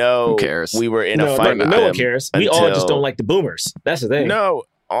didn't know Who cares? we were in No, a fight no with one them cares. We all just until- don't like the boomers. That's the thing. No.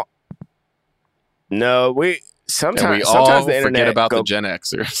 No, we And sometimes we all sometimes the internet forget about go, the Gen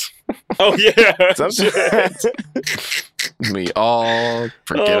Xers. Oh yeah. sometimes, We all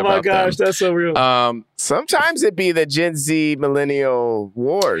forget Oh my about gosh, that's so real. them. sometimes it be the Gen Z millennial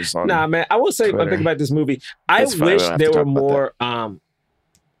wars on Nah, man. I will say one Twitter. thing about this movie. I That's fine, we wish don't have there to were talk about more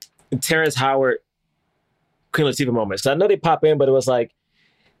Terrence Howard, Queen Latifah moments. I know they pop in, but it was like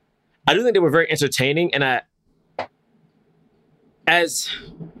I do think they were very entertaining, and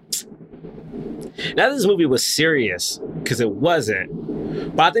now this movie was serious because it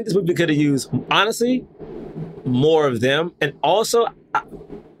wasn't. But I think this movie could have used honestly more of them, and also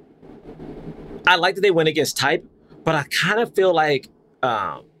I like that they went against type, but I kind of feel like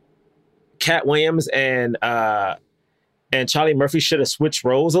Cat Williams and Charlie Murphy should have switched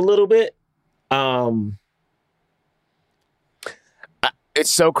roles a little bit.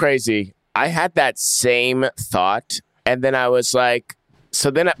 It's so crazy. I had that same thought, and then I was like,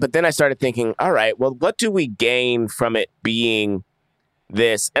 but then I started thinking, all right, well, what do we gain from it being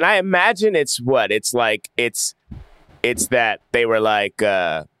this? And I imagine it's that they were like,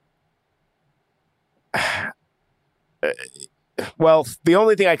 well, the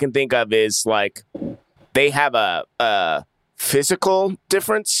only thing I can think of is like they have a physical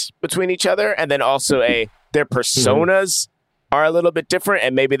difference between each other, and then also their personas are a little bit different,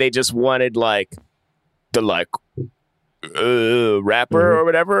 and maybe they just wanted like the rapper or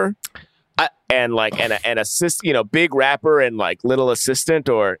whatever, and assist, big rapper and like little assistant,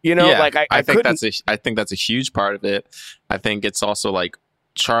 or I think that's a huge part of it. I think it's also like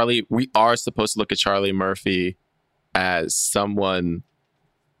Charlie. We are supposed to look at Charlie Murphy as someone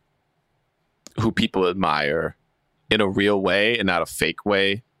who people admire in a real way and not a fake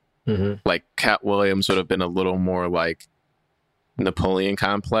way. Like Cat Williams would have been a little more like Napoleon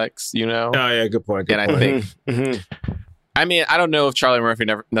complex, Oh yeah, good point. I think, I mean, I don't know if Charlie Murphy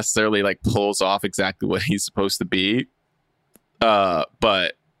never necessarily like pulls off exactly what he's supposed to be,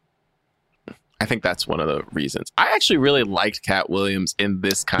 but I think that's one of the reasons. I actually really liked Cat Williams in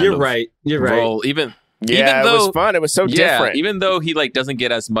this kind of role, even though it was fun. It was so different. Even though he like doesn't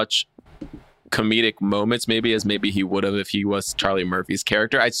get as much comedic moments maybe he would have if he was Charlie Murphy's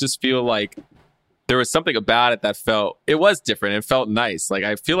character. I just feel like there was something about it that it was different and felt nice. Like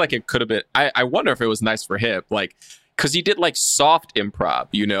I feel like it could have been. I wonder if it was nice for him, like because he did like soft improv,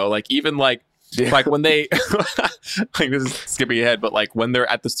 like even like when they like this is skipping ahead, but like when they're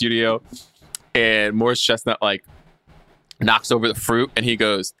at the studio and Morris Chestnut like knocks over the fruit and he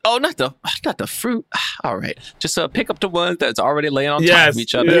goes, "Oh, not the fruit. All right, just pick up the ones that's already laying on top of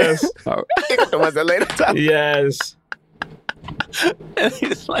each other." Yes. Right. Pick up the ones that lay on top. Yes. And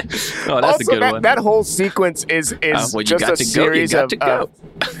he's like, "Oh, that's also, a good one." That whole sequence is just a series of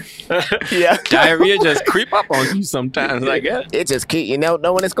yeah, diarrhea just creep up on you sometimes. Like it just keep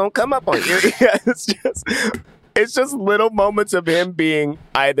knowing it's gonna come up on you. Yeah, it's just little moments of him being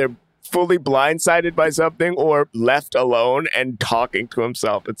either fully blindsided by something or left alone and talking to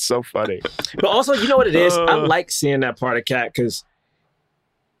himself. It's so funny. But also, you know what it is? I like seeing that part of Cat because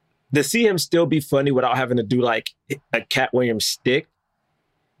to see him still be funny without having to do like a Cat Williams stick,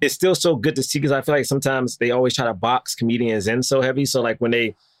 it's still so good to see because I feel like sometimes they always try to box comedians in so heavy. So like when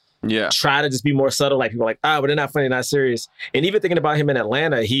they try to just be more subtle, like people are like, but they're not funny, not serious. And even thinking about him in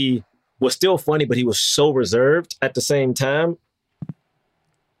Atlanta, he was still funny, but he was so reserved at the same time.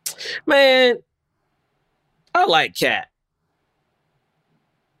 Man, I like Cat.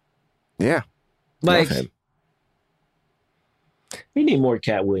 Yeah. Like, we need more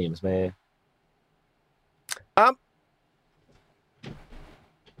Cat Williams, man.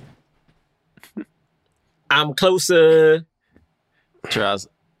 I'm closer. Draw's,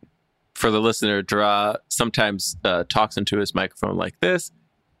 for the listener, Draw sometimes talks into his microphone like this.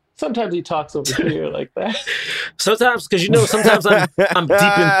 Sometimes he talks over here like that. Sometimes, because sometimes I'm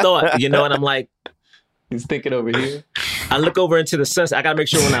deep in thought, and I'm like, he's thinking over here. I look over into the sunset. I gotta make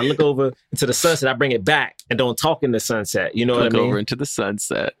sure when I look over into the sunset, I bring it back and don't talk in the sunset. You know what I mean? Look over into the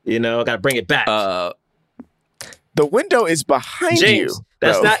sunset. I gotta bring it back. The window is behind James, you.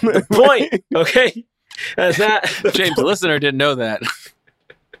 That's not the point, okay? That's not James, the listener didn't know that.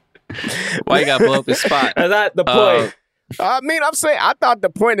 Why you gotta blow up his spot? That's not the point. I mean, I'm saying I thought the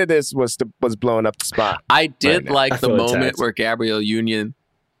point of this was blowing up the spot. I did like the moment where Gabrielle Union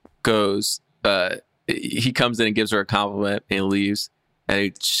goes. He comes in and gives her a compliment and leaves,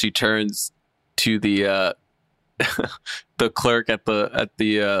 and she turns to the the clerk at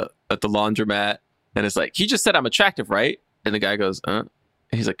the laundromat, and it's like, he just said I'm attractive, right? And the guy goes, And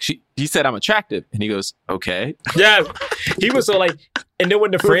he's like, he said I'm attractive, and he goes, okay. Yeah, he was so like. And then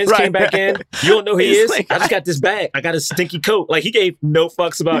when the friends came back in, you don't know who he is. Like, I just got this bag. I got a stinky coat. Like he gave no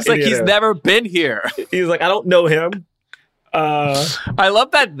fucks about. He's like, he's never been here. He's like, I don't know him. I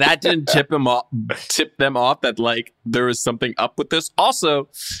love that didn't tip them off that like there was something up with this. Also,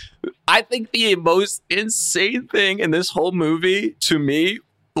 I think the most insane thing in this whole movie to me,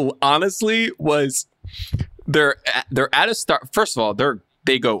 honestly, was they're at a start. First of all,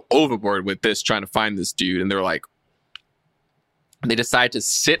 they go overboard with this trying to find this dude, and they're like, they decide to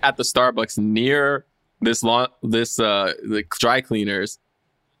sit at the Starbucks near the dry cleaners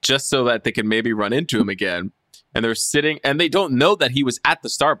just so that they can maybe run into him again. And they're sitting, and they don't know that he was at the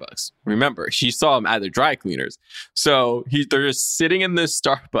Starbucks. Remember, she saw him at the dry cleaners. So they're just sitting in this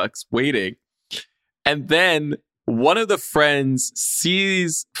Starbucks waiting. And then one of the friends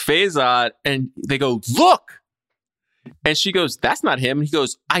sees Faizad and they go, look. And she goes, that's not him. And he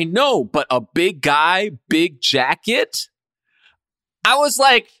goes, I know, but a big guy, big jacket. I was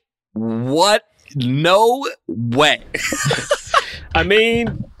like, what? No way. I mean,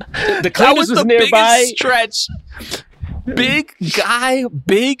 the That cleaners was was the nearby. biggest stretch. Big guy,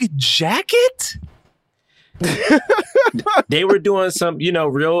 big jacket. They were doing some,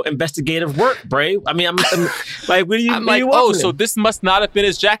 real investigative work, Bray. I mean, I'm like, what do you? I'm what like, do you oh, want from so him? this must not have been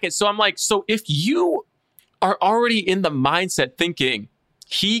his jacket. So I'm like, so if you are already in the mindset thinking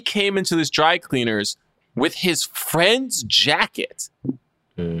he came into this dry cleaners with his friend's jacket,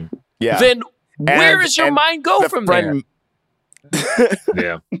 Yeah. then where does your and mind go the from there? friend,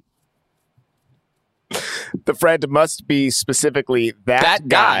 Yeah. the friend must be specifically that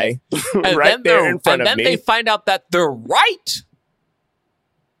guy, And right there in front and of then they me. find out that they're right.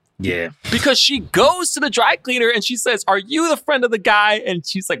 Yeah. Because she goes to the dry cleaner and she says, "Are you the friend of the guy?" And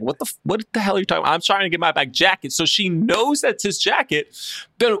she's like, "What the hell are you talking about? I'm trying to get my back jacket." So she knows that's his jacket.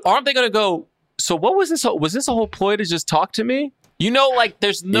 Then aren't they going to go, "So what was this? Was this a whole ploy to just talk to me?" Like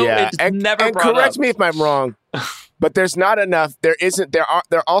there's no, it's never and brought correct up. me if I'm wrong, but there's not enough. There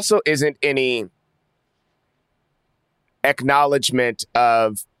also isn't any acknowledgement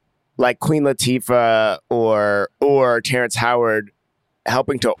of like Queen Latifah or Terrence Howard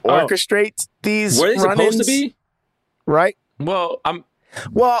helping to orchestrate these Were they run-ins, supposed to be? right? Well,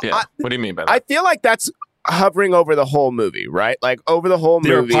 Well, yeah. What do you mean by that? I feel like that's hovering over the whole movie, right? Like over the whole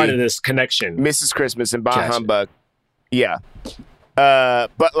They were movie, part of this connection. Mrs. Christmas and Bah Gotcha. Humbug. Yeah.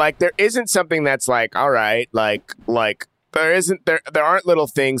 But like there isn't something that's like, all right, like there aren't little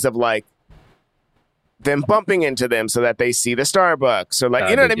things of like them bumping into them so that they see the Starbucks or like,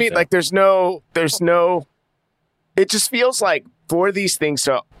 you know what I mean? Like there's no, it just feels like for these things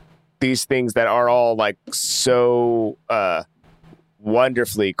that are all like so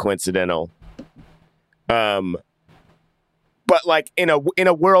wonderfully coincidental. But like in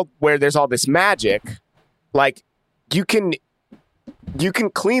a world where there's all this magic, like you can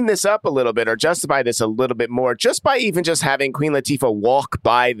clean this up a little bit or justify this a little bit more just by even just having Queen Latifah walk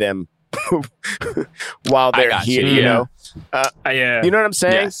by them while they're got here, you. you know? Yeah. You know what I'm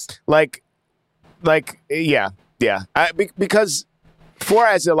saying? Yes. Like, yeah. Because for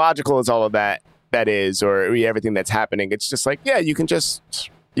as illogical as all of that is, or everything that's happening, it's just like, yeah, you can just,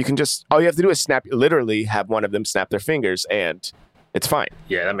 all you have to do is literally have one of them snap their fingers and it's fine.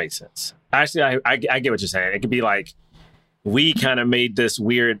 Yeah, that makes sense. Actually, I get what you're saying. It could be like, we kind of made this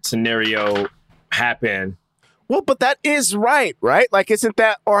weird scenario happen. Well, but that is right? Like, isn't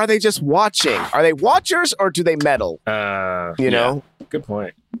that, or are they just watching? Are they watchers or do they meddle? You know? Good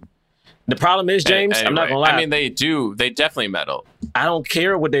point. The problem is, James, I'm not Anyway, gonna lie. I mean, they definitely meddle. I don't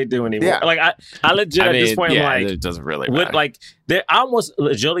care what they do anymore. Yeah. Like I legit at this point, I'm like, it doesn't really what, matter. like they almost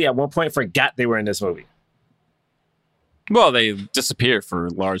legitimately at one point forgot they were in this movie. Well, they disappear for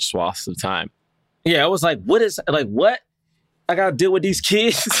large swaths of time. Yeah, it was like, what? I gotta deal with these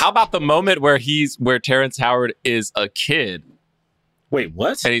kids. How about the moment where Terrence Howard is a kid Wait,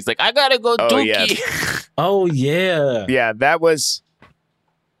 what? and he's like, "I gotta go Oh, dookie." yes. Oh yeah. Yeah, that was,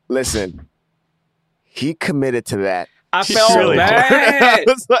 listen, he committed to that. I felt really did. bad. I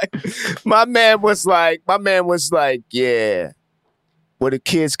was like, my man was like, yeah, what the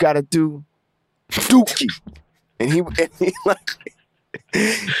kids got to do, dookie, and he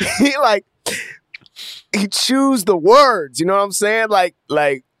he choose the words. You know what I'm saying? Like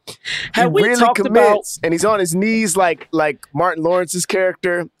Have he we really talked commits, and he's on his knees like Martin Lawrence's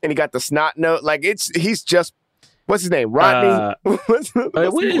character, and he got the snot note. Like he's just. What's his name? Rodney. What's What is the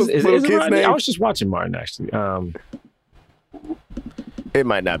little it kid's Rodney? name? I was just watching Martin actually. It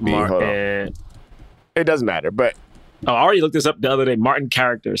might not be. Hold on. Martin. It doesn't matter. But Oh, I already looked this up the other day. Martin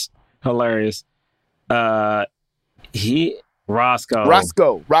characters. Hilarious. Roscoe.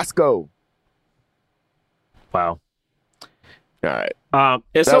 Roscoe. Wow. All right.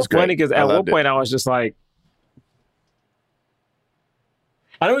 It's That so was great. funny because I at one loved it. point I was just like,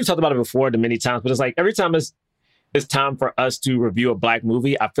 I know we talked about it before many times, but it's like every time it's time for us to review a black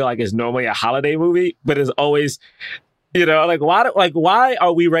movie, I feel like it's normally a holiday movie, but it's always, like why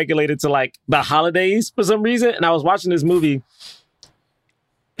are we regulated to like the holidays for some reason? And I was watching this movie,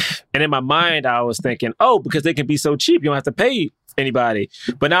 and in my mind I was thinking, oh, because they can be so cheap, you don't have to pay anybody.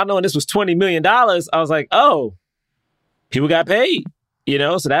 But now knowing this was $20 million, I was like, oh, people got paid,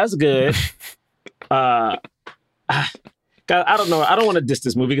 so that's good. God, I don't know. I don't want to diss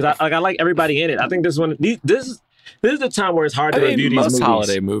this movie because I like everybody in it. I think this is the time where it's hard to review these most movies.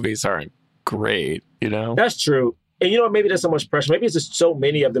 holiday movies aren't great, That's true. And maybe there's so much pressure. Maybe it's just so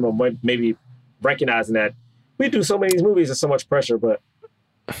many of them are maybe recognizing that we do so many of these movies, there's so much pressure, but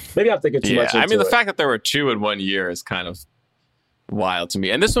maybe I'm thinking too much. I mean, the it. fact that there were 2 in 1 year is kind of wild to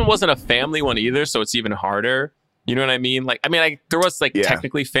me. And this one wasn't a family one either, so it's even harder. You know what I mean? There was Yeah.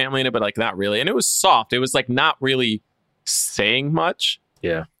 technically family in it, but like not really. And it was soft. It was like not really saying much.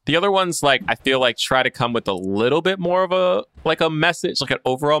 Yeah. The other ones, like, I feel like try to come with a little bit more of a message, like an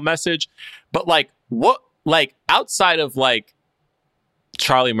overall message. But like outside of like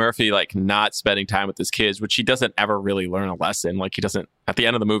Charlie Murphy, like not spending time with his kids, which he doesn't ever really learn a lesson. Like he doesn't, at the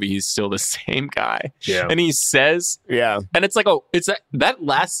end of the movie, he's still the same guy. Yeah. And he says, and it's like, that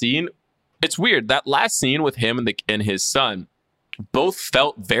last scene, it's weird. That last scene with him and his son both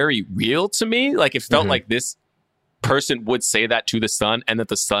felt very real to me. Like it felt like this person would say that to the son and that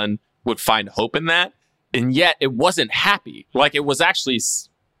the son would find hope in that. And yet it wasn't happy. Like it was actually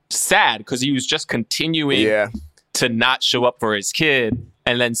sad because he was just continuing to not show up for his kid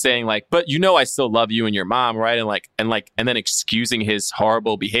and then saying like, but I still love you and your mom, right? And then excusing his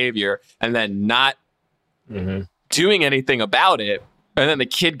horrible behavior and then not doing anything about it. And then the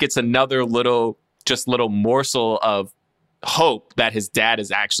kid gets another little morsel of hope that his dad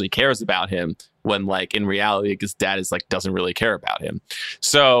actually cares about him, when like in reality his dad is like doesn't really care about him.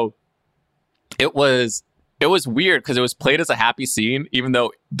 So it was weird because it was played as a happy scene, even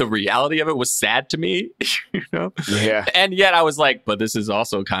though the reality of it was sad to me, Yeah. And yet I was like, but this is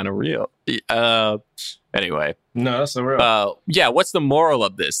also kind of real. Anyway. No, that's so real. What's the moral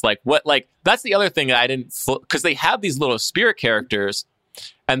of this? Like what, like, that's the other thing that I didn't, because they have these little spirit characters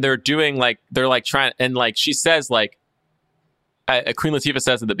and they're doing like, they're like trying, and like she says like, Queen Latifah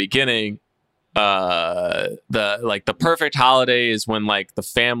says at the beginning, the perfect holiday is when like the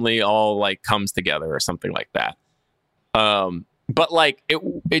family all like comes together or something like that. But like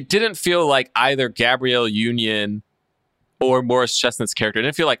it didn't feel like either Gabrielle Union or Morris Chestnut's character, it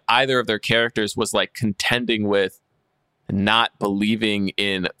didn't feel like either of their characters was like contending with not believing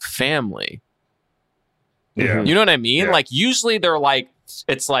in family. Yeah. You know what I mean? Yeah. Like usually they're like,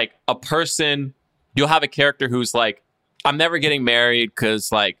 it's like a person, you'll have a character who's like, I'm never getting married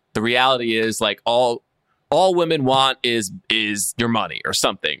because like the reality is like all women want is your money or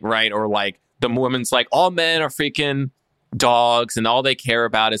something, right? Or like the woman's like, all men are freaking dogs and all they care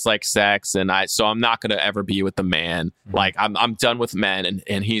about is like sex, and so I'm not gonna ever be with the man. Like I'm done with men,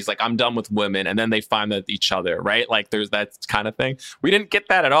 and he's like, I'm done with women, and then they find that each other, right? Like there's that kind of thing. We didn't get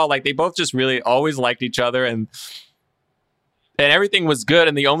that at all. Like they both just really always liked each other, and everything was good.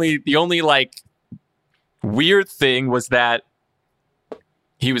 And the only like weird thing was that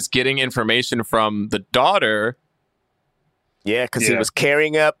he was getting information from the daughter. Yeah, because he was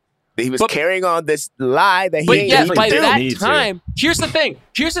carrying on this lie that he but ain't yeah, even by do. that time, here's the thing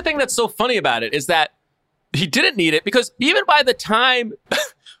that's so funny about it is that he didn't need it, because even by the time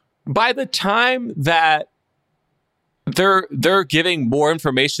that they're giving more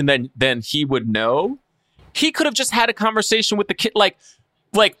information than he would know, he could have just had a conversation with the kid. Like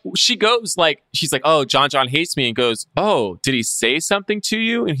she goes, like, she's like, oh, John hates me, and goes, oh, did he say something to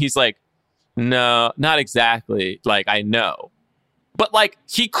you? And he's like, no, not exactly. Like, I know. But like,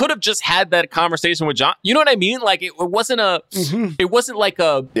 he could have just had that conversation with John. You know what I mean? Like, it wasn't like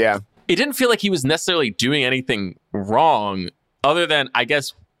it didn't feel like he was necessarily doing anything wrong, other than, I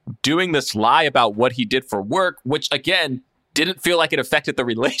guess, doing this lie about what he did for work, which again, didn't feel like it affected the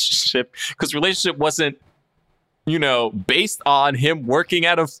relationship, because relationship wasn't, based on him working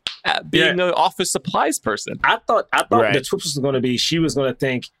being an office supplies person. I thought the twist was going to be she was going to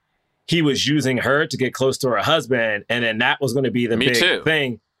think he was using her to get close to her husband, and then that was going to be the big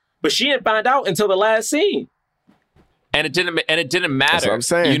thing. But she didn't find out until the last scene. And it didn't matter. That's what I'm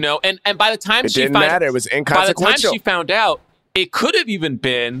saying. And by the time it didn't matter. It was inconsequential. By the time she found out, it could have even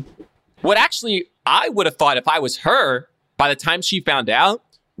been what actually I would have thought if I was her. By the time she found out,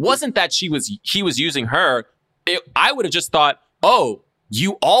 wasn't that he was using her. I would have just thought, oh,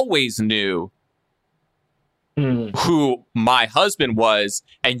 you always knew who my husband was,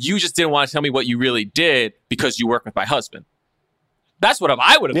 and you just didn't want to tell me what you really did because you work with my husband. That's what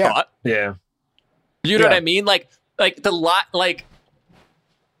I would have thought. Yeah. You know what I mean? Like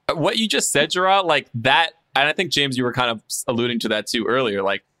what you just said, Gerard, like that, and I think, James, you were kind of alluding to that too earlier.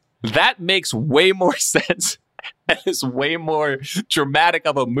 Like, that makes way more sense and is way more dramatic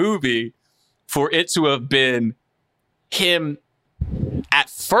of a movie for it to have been him at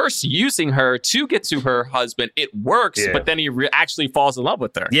first using her to get to her husband. It works, but then he actually falls in love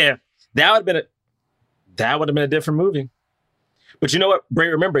with her. Yeah, that would have been a different movie. But you know what, Bray?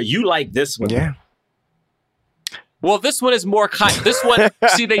 Remember, you like this one. Yeah. Well, this one is more this one,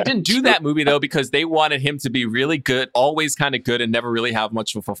 see, they didn't do that movie though because they wanted him to be really good, always kind of good, and never really have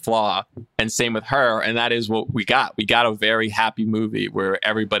much of a flaw. And same with her, and that is what we got. We got a very happy movie where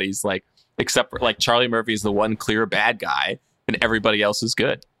everybody's like, except for like Charlie Murphy's the one clear bad guy, and everybody else is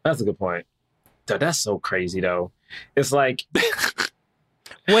good. That's a good point. Dude, that's so crazy though. It's like,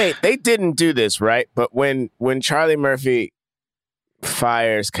 Wait, they didn't do this, right? But when Charlie Murphy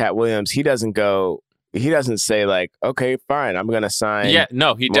fires Cat Williams, he doesn't say like, okay, fine, I'm going to sign. Yeah,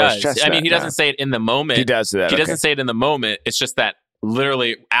 no, he Morris does. Chestnut. I mean, he doesn't say it in the moment. He does that. He doesn't say it in the moment. It's just that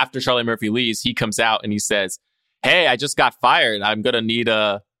literally after Charlie Murphy leaves, he comes out and he says, "Hey, I just got fired. I'm going to need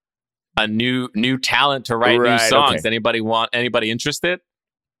a new talent to write new songs. Okay. Anybody interested?"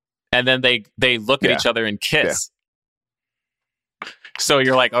 And then they look at each other and kiss. So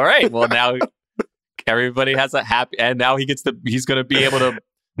you're like, all right, well now everybody has a happy, and now he's going to be able to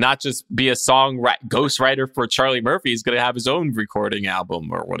not just be a ghostwriter for Charlie Murphy. He's going to have his own recording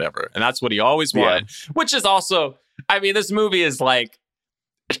album or whatever. And that's what he always wanted, which is also, I mean, this movie is like,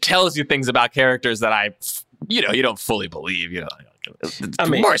 it tells you things about characters that you don't fully believe, I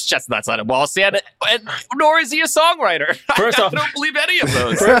mean, Morris Chestnut's not a boss yet, and nor is he a songwriter. First I off, don't believe any of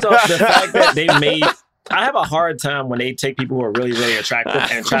those. First off, the fact that they made, I have a hard time when they take people who are really, really attractive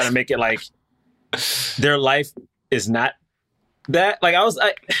and try to make it like their life is not that. Like I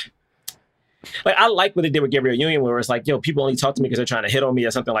like what they did with Gabrielle Union, where it's like, yo, people only talk to me because they're trying to hit on me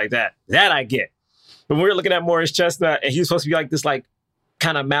or something like that. That I get. But when we're looking at Morris Chestnut, and he's supposed to be like this, like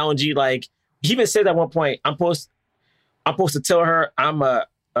kind of moungy, like he even said at one point, I'm supposed to tell her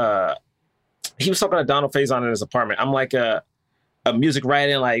he was talking to Donald Faison in his apartment. I'm like a music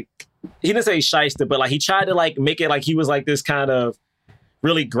writer, like he didn't say shyster, but like he tried to like make it like he was like this kind of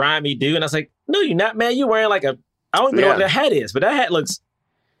really grimy dude. And I was like, no, you're not, man. You're wearing like I don't even know what that hat is, but that hat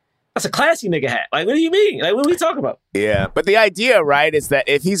that's a classy nigga hat. Like, what do you mean? Like, what are we talking about? Yeah, but the idea, right, is that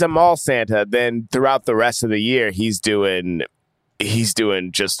if he's a mall Santa, then throughout the rest of the year, he's doing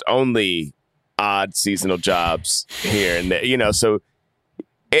just only odd seasonal jobs here and there, so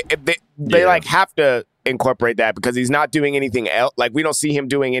they like have to incorporate that because he's not doing anything else. Like, we don't see him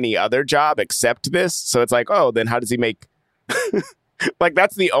doing any other job except this. So it's like, oh, then how does he make... Like,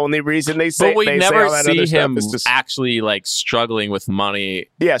 that's the only reason they say. But we never see him just... actually like struggling with money.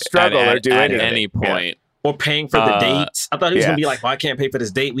 Yeah, struggle or do at anything. any point. Or paying for the dates. I thought he was going to be like, well, I can't pay for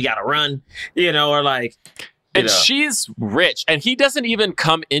this date. We got to run, or like... And she's rich, and he doesn't even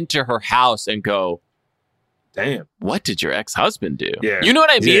come into her house and go, damn, what did your ex-husband do? Yeah. You know what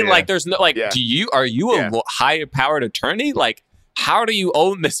I mean? Yeah. Like, there's no, like, are you a high-powered attorney? Like, how do you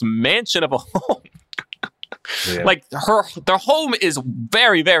own this mansion of a home? Yeah. Like, their home is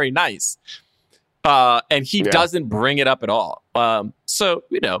very, very nice. And he doesn't bring it up at all. So,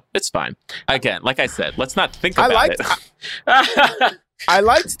 it's fine. Again, like I said, let's not think about it. I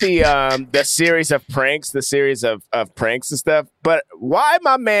liked the series of pranks, and stuff. But why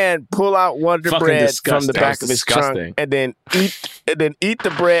my man pull out Wonder Bread from the back of his trunk and then eat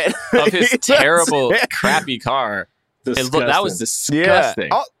the bread of his terrible, crappy car? That was disgusting.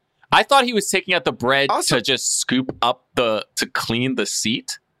 Yeah. I thought he was taking out the bread to just scoop up to clean the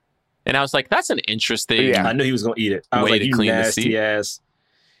seat, and I was like, "That's an interesting." Yeah. I knew he was going to eat it. I was way like, to "You clean nasty the seat. ass,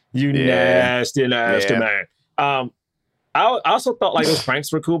 you nasty man." I also thought like those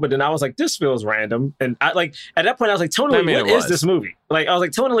pranks were cool, but then I was like, this feels random. And I like at that point I was like, tonally, what is this movie? Like I was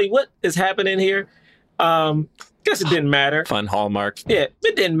like, tonally, what is happening here? Guess it didn't matter. Fun Hallmark. Yeah,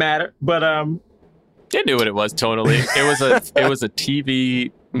 it didn't matter. But they knew what it was totally. It was a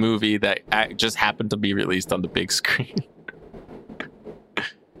TV movie that just happened to be released on the big screen.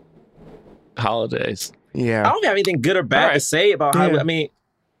 Holidays. Yeah. I don't have anything good or bad to say about how I mean,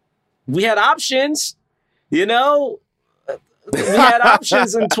 we had options, We had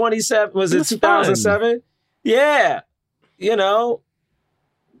options in 27. Was it 2007? Yeah.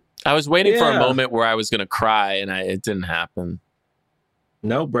 I was waiting for a moment where I was going to cry, and it didn't happen.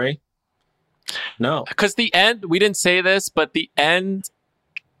 No, Bray. No. Because the end, we didn't say this, but the end,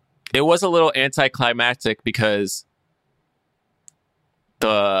 it was a little anticlimactic because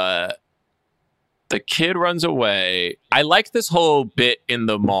the kid runs away. I liked this whole bit in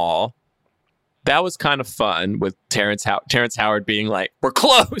the mall. That was kind of fun with Terrence Howard being like, "We're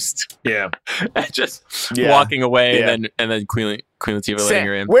closed." Yeah, and just walking away, and then Queen Latifah letting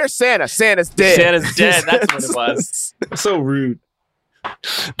her in. Where's Santa? Santa's dead. Santa's dead. That's what it was. So rude.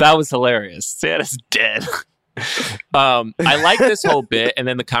 That was hilarious. Santa's dead. I like this whole bit, and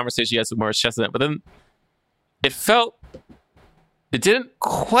then the conversation he has with Morris Chestnut. But then it didn't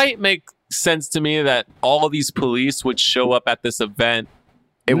quite make sense to me that all of these police would show up at this event.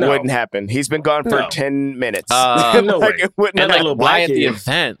 It wouldn't happen. He's been gone for 10 minutes. No way. It wouldn't and happen. like, why at the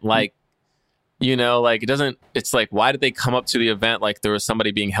event? Like, like it doesn't. It's like, why did they come up to the event like there was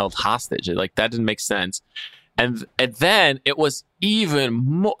somebody being held hostage? Like that didn't make sense. And then it was even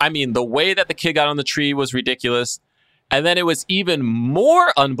more. I mean, the way that the kid got on the tree was ridiculous, and then it was even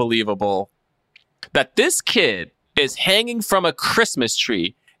more unbelievable that this kid is hanging from a Christmas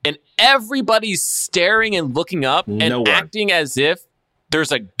tree and everybody's staring and looking up and No one. acting as if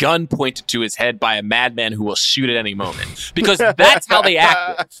there's a gun pointed to his head by a madman who will shoot at any moment. Because that's how they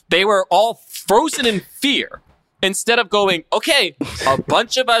acted. They were all frozen in fear. Instead of going, okay, a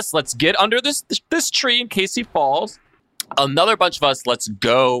bunch of us, let's get under this tree in case he falls. Another bunch of us, let's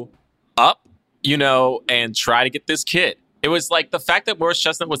go up, and try to get this kid. It was like the fact that Morris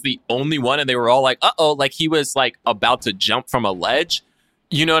Chestnut was the only one and they were all like, uh-oh, like he was like about to jump from a ledge.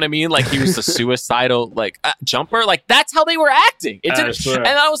 You know what I mean? Like he was the suicidal jumper. Like that's how they were acting. It didn't, and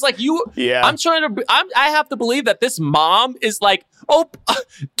I was like, I have to believe that this mom is like, oh,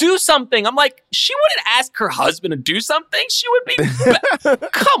 do something. I'm like, she wouldn't ask her husband to do something. She would be,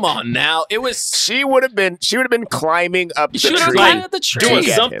 come on now. It was. She would have been climbing up the She would have tree. climbed up the tree. Doing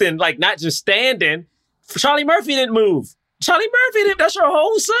Get something, like not just standing. Charlie Murphy didn't move. Charlie Murphy didn't. That's your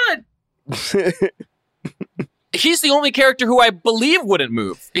whole son. He's the only character who I believe wouldn't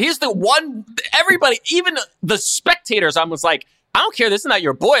move. He's the one, everybody, even the spectators, I was like, I don't care, this is not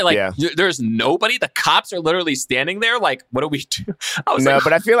your boy. Like, there's nobody. The cops are literally standing there like, what do we do? I was like,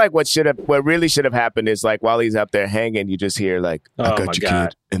 but I feel like what really should have happened is like while he's up there hanging, you just hear like, I got you,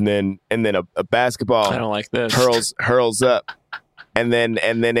 kid. And then a basketball I don't like this. hurls up. And then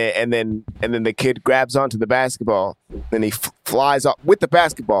the kid grabs onto the basketball. Then he flies off with the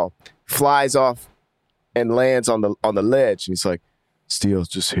basketball, flies off and lands on the ledge. He's like, Steele's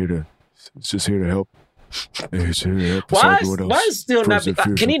just here to help. He's here to help. Why is Steele not?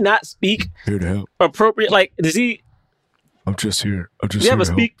 Can he not speak here to help? Appropriate? Like, does he? I'm just here. Does he have a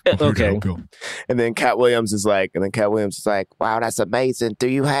speak? Okay. And then Cat Williams is like, wow, that's amazing. Do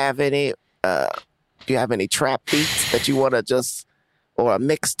you have any trap beats that you want to just, or a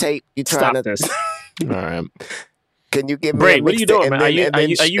mixtape you trying Stop to? this. All right. Can you give me Bray, a what are you mixtape? doing, man? And then Are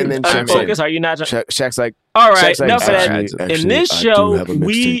you Shaq's focused? Are you not? Shaq's like, All right, Shaq's like, enough of that. actually, In this I do show, have a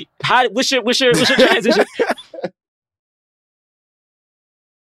mixtape. what's your transition?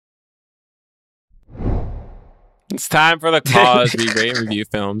 it's time for the cause. We rate and review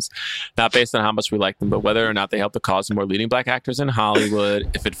films, not based on how much we like them, but whether or not they help the cause of more leading black actors in Hollywood.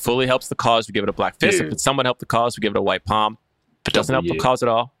 If it fully helps the cause, we give it a black fist. Yeah. If it somewhat helped the cause, we give it a white palm. If it doesn't help the cause at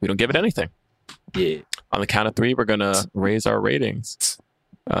all, we don't give it anything. Yeah. On the count of 3, we're going to raise our ratings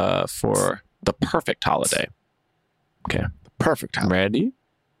for The Perfect Holiday. Okay. Perfect. Ready?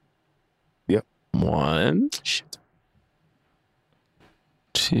 Yep. 1,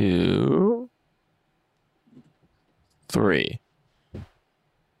 2, 3.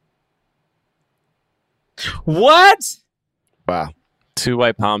 What? Wow. 2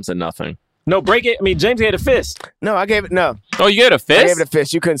 white palms and nothing. No, break it. I mean, James had a fist. No, I gave it no. Oh, you gave it a fist? I gave it a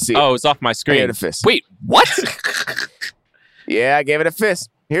fist. You couldn't see it. Oh, it's off my screen. I gave it a fist. Wait, what? Yeah, I gave it a fist.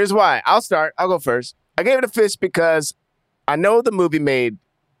 Here's why. I'll go first. I gave it a fist because I know the movie made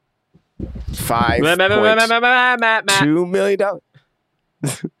 $5.2 million.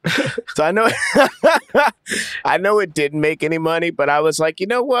 So I know it didn't make any money, but I was like, you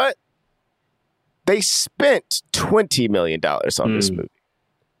know what? They spent $20 million on this movie.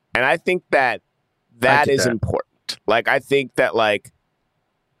 And I think that is important. Like, I think that like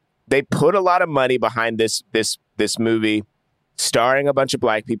they put a lot of money behind this movie, starring a bunch of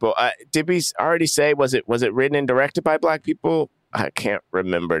black people. Did we already say was it written and directed by black people? I can't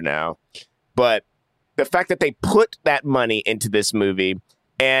remember now. But the fact that they put that money into this movie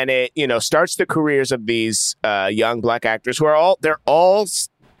and it, starts the careers of these young black actors who are all,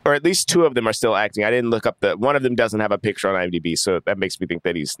 or at least 2 of them are still acting. I didn't look up one of them doesn't have a picture on IMDb, so that makes me think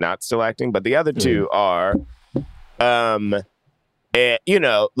that he's not still acting. But the other 2 are,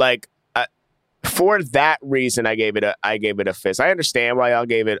 for that reason, I gave it a fist. I understand why y'all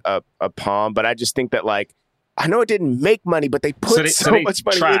gave it a palm, but I just think that like, I know it didn't make money, but they put so much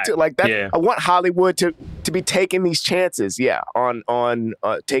money into it. Like that, yeah. I want Hollywood to be taking these chances, on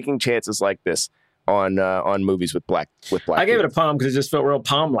taking chances like this on movies with black. I gave it a palm because it just felt real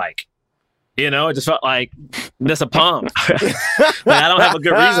palm-like. It just felt like that's a palm. Like, I don't have a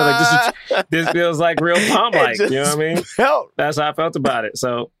good reason. Like this feels like real palm-like. You know what I mean? That's how I felt about it.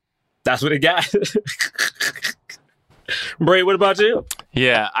 So that's what it got. Bray, what about you?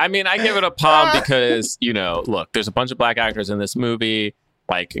 Yeah, I mean, I give it a palm because, look, there's a bunch of black actors in this movie,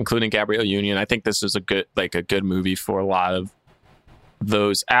 like including Gabrielle Union. I think this is a good movie for a lot of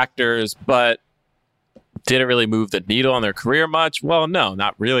those actors, but did it really move the needle on their career much? Well, no,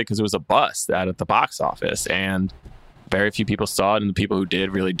 not really, because it was a bust out at the box office, and very few people saw it, and the people who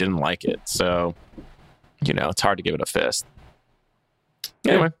did really didn't like it. So, it's hard to give it a fist.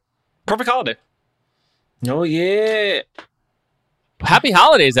 Anyway, Perfect Holiday. Oh, yeah. Happy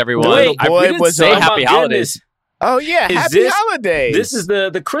holidays, everyone. Wait, I didn't say happy holidays. Oh yeah, happy holidays. This is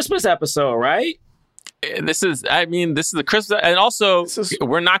the Christmas episode, right? This is the Christmas, and also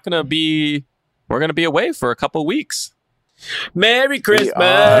we're gonna be away for a couple weeks. Merry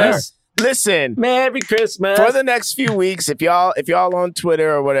Christmas. Listen, Merry Christmas. For the next few weeks, if y'all on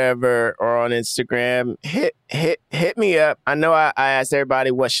Twitter or whatever or on Instagram, hit me up. I know I asked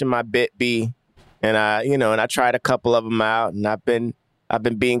everybody what should my bit be, and I tried a couple of them out, and I've been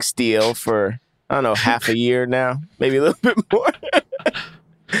being Steel for I don't know half a year now, maybe a little bit more.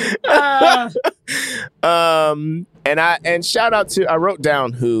 And shout out to I wrote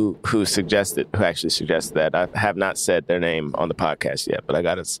down who actually suggested that. I have not said their name on the podcast yet, but I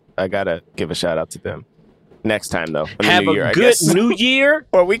gotta give a shout out to them next time though. Have a good new year,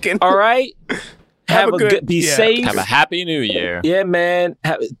 or we can. All right. Have a good. Be safe. Have a happy new year. Yeah, man.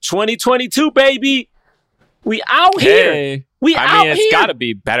 2022, baby. We out here. It's got to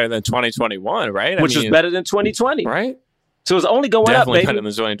be better than 2021, right? Which was better than 2020, right? So it's only going Definitely up, baby. Better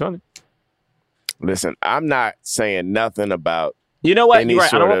than 2020. Listen, I'm not saying nothing about. You know what? You're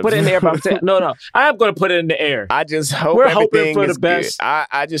right. I don't want to put it in the air, but I'm saying no. I am going to put it in the air. I just hope we're hoping for the best. Good.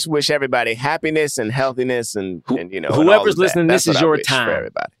 I just wish everybody happiness and healthiness and whoever's listening, this is your time for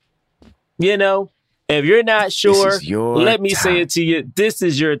everybody. If you're not sure, let me time. say it to you. This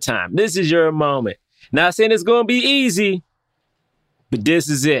is your time. This is your moment. Not saying it's going to be easy, but this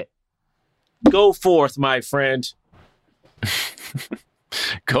is it. Go forth, my friend.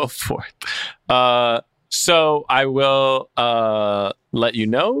 Go forth. So I will let you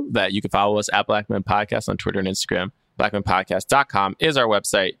know that you can follow us at Black Men Podcast on Twitter and Instagram. BlackmenPodcast.com is our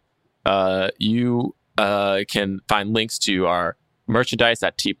website. You can find links to our merchandise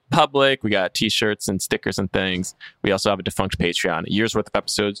at TeePublic. We got t-shirts and stickers and things. We also have a defunct Patreon. A year's worth of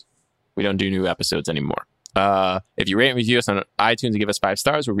episodes. We don't do new episodes anymore. If you rate and review us on iTunes and give us 5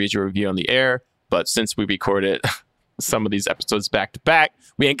 stars, we'll read your review on the air. But since we recorded some of these episodes back to back,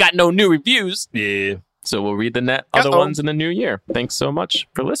 we ain't got no new reviews. Yeah. So we'll read the other ones in the new year. Thanks so much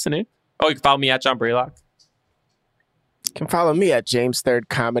for listening. Oh, you can follow me at John Braylock. You can follow me at James Third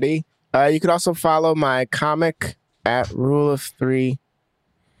Comedy. You can also follow my comic at Rule of 3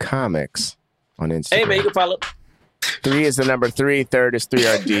 Comics on Instagram. Hey, man, you can follow. 3 is the number 3. 3rd is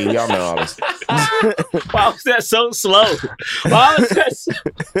 3RD. Y'all know all this. Why was that so slow? Why was that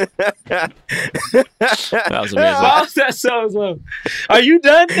was amazing. Why was that so slow? Are you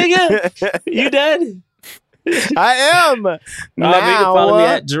done, nigga? You done? I am. You can follow me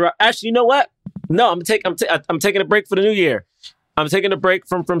at Gerard. Actually, you know what? No, I'm taking a break for the new year. I'm taking a break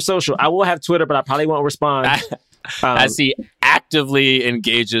from social. I will have Twitter, but I probably won't respond. As he actively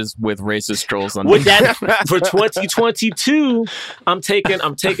engages with racist trolls on with that for 2022, I'm taking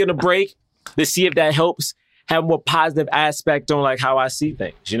a break to see if that helps have a more positive aspect on like how I see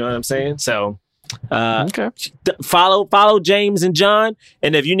things. You know what I'm saying? So okay. Follow James and John,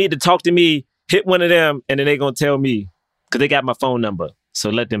 and if you need to talk to me, hit one of them, and then they're gonna tell me because they got my phone number. So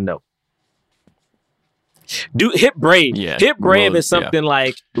let them know. Hit Brave. Yeah, hit Brave is something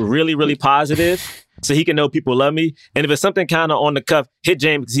like really, really positive. So he can know people love me. And if it's something kind of on the cuff, hit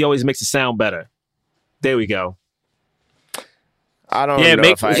James because he always makes it sound better. There we go. I don't know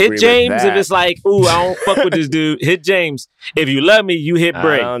if I hit agree James with that. if it's like, ooh, I don't fuck with this dude. Hit James. If you love me, you hit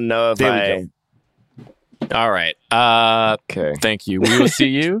Brave. I don't know if there we go. All right. Okay. Thank you. We will see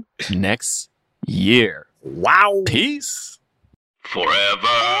you next year. Wow. Peace.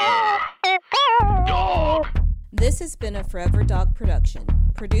 Forever Dog. This has been a Forever Dog production,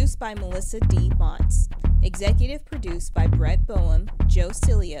 produced by Melissa D. Montz, executive produced by Brett Boehm, Joe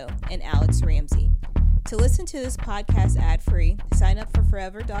Cilio, and Alex Ramsey. To listen to this podcast ad-free, sign up for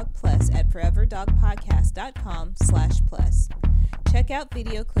Forever Dog Plus at foreverdogpodcast.com/plus. Check out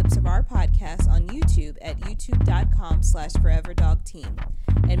video clips of our podcast on YouTube at youtube.com/foreverdogteam.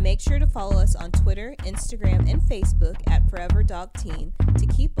 And make sure to follow us on Twitter, Instagram, and Facebook at Forever Dog Team to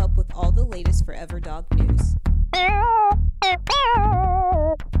keep up with all the latest Forever Dog news.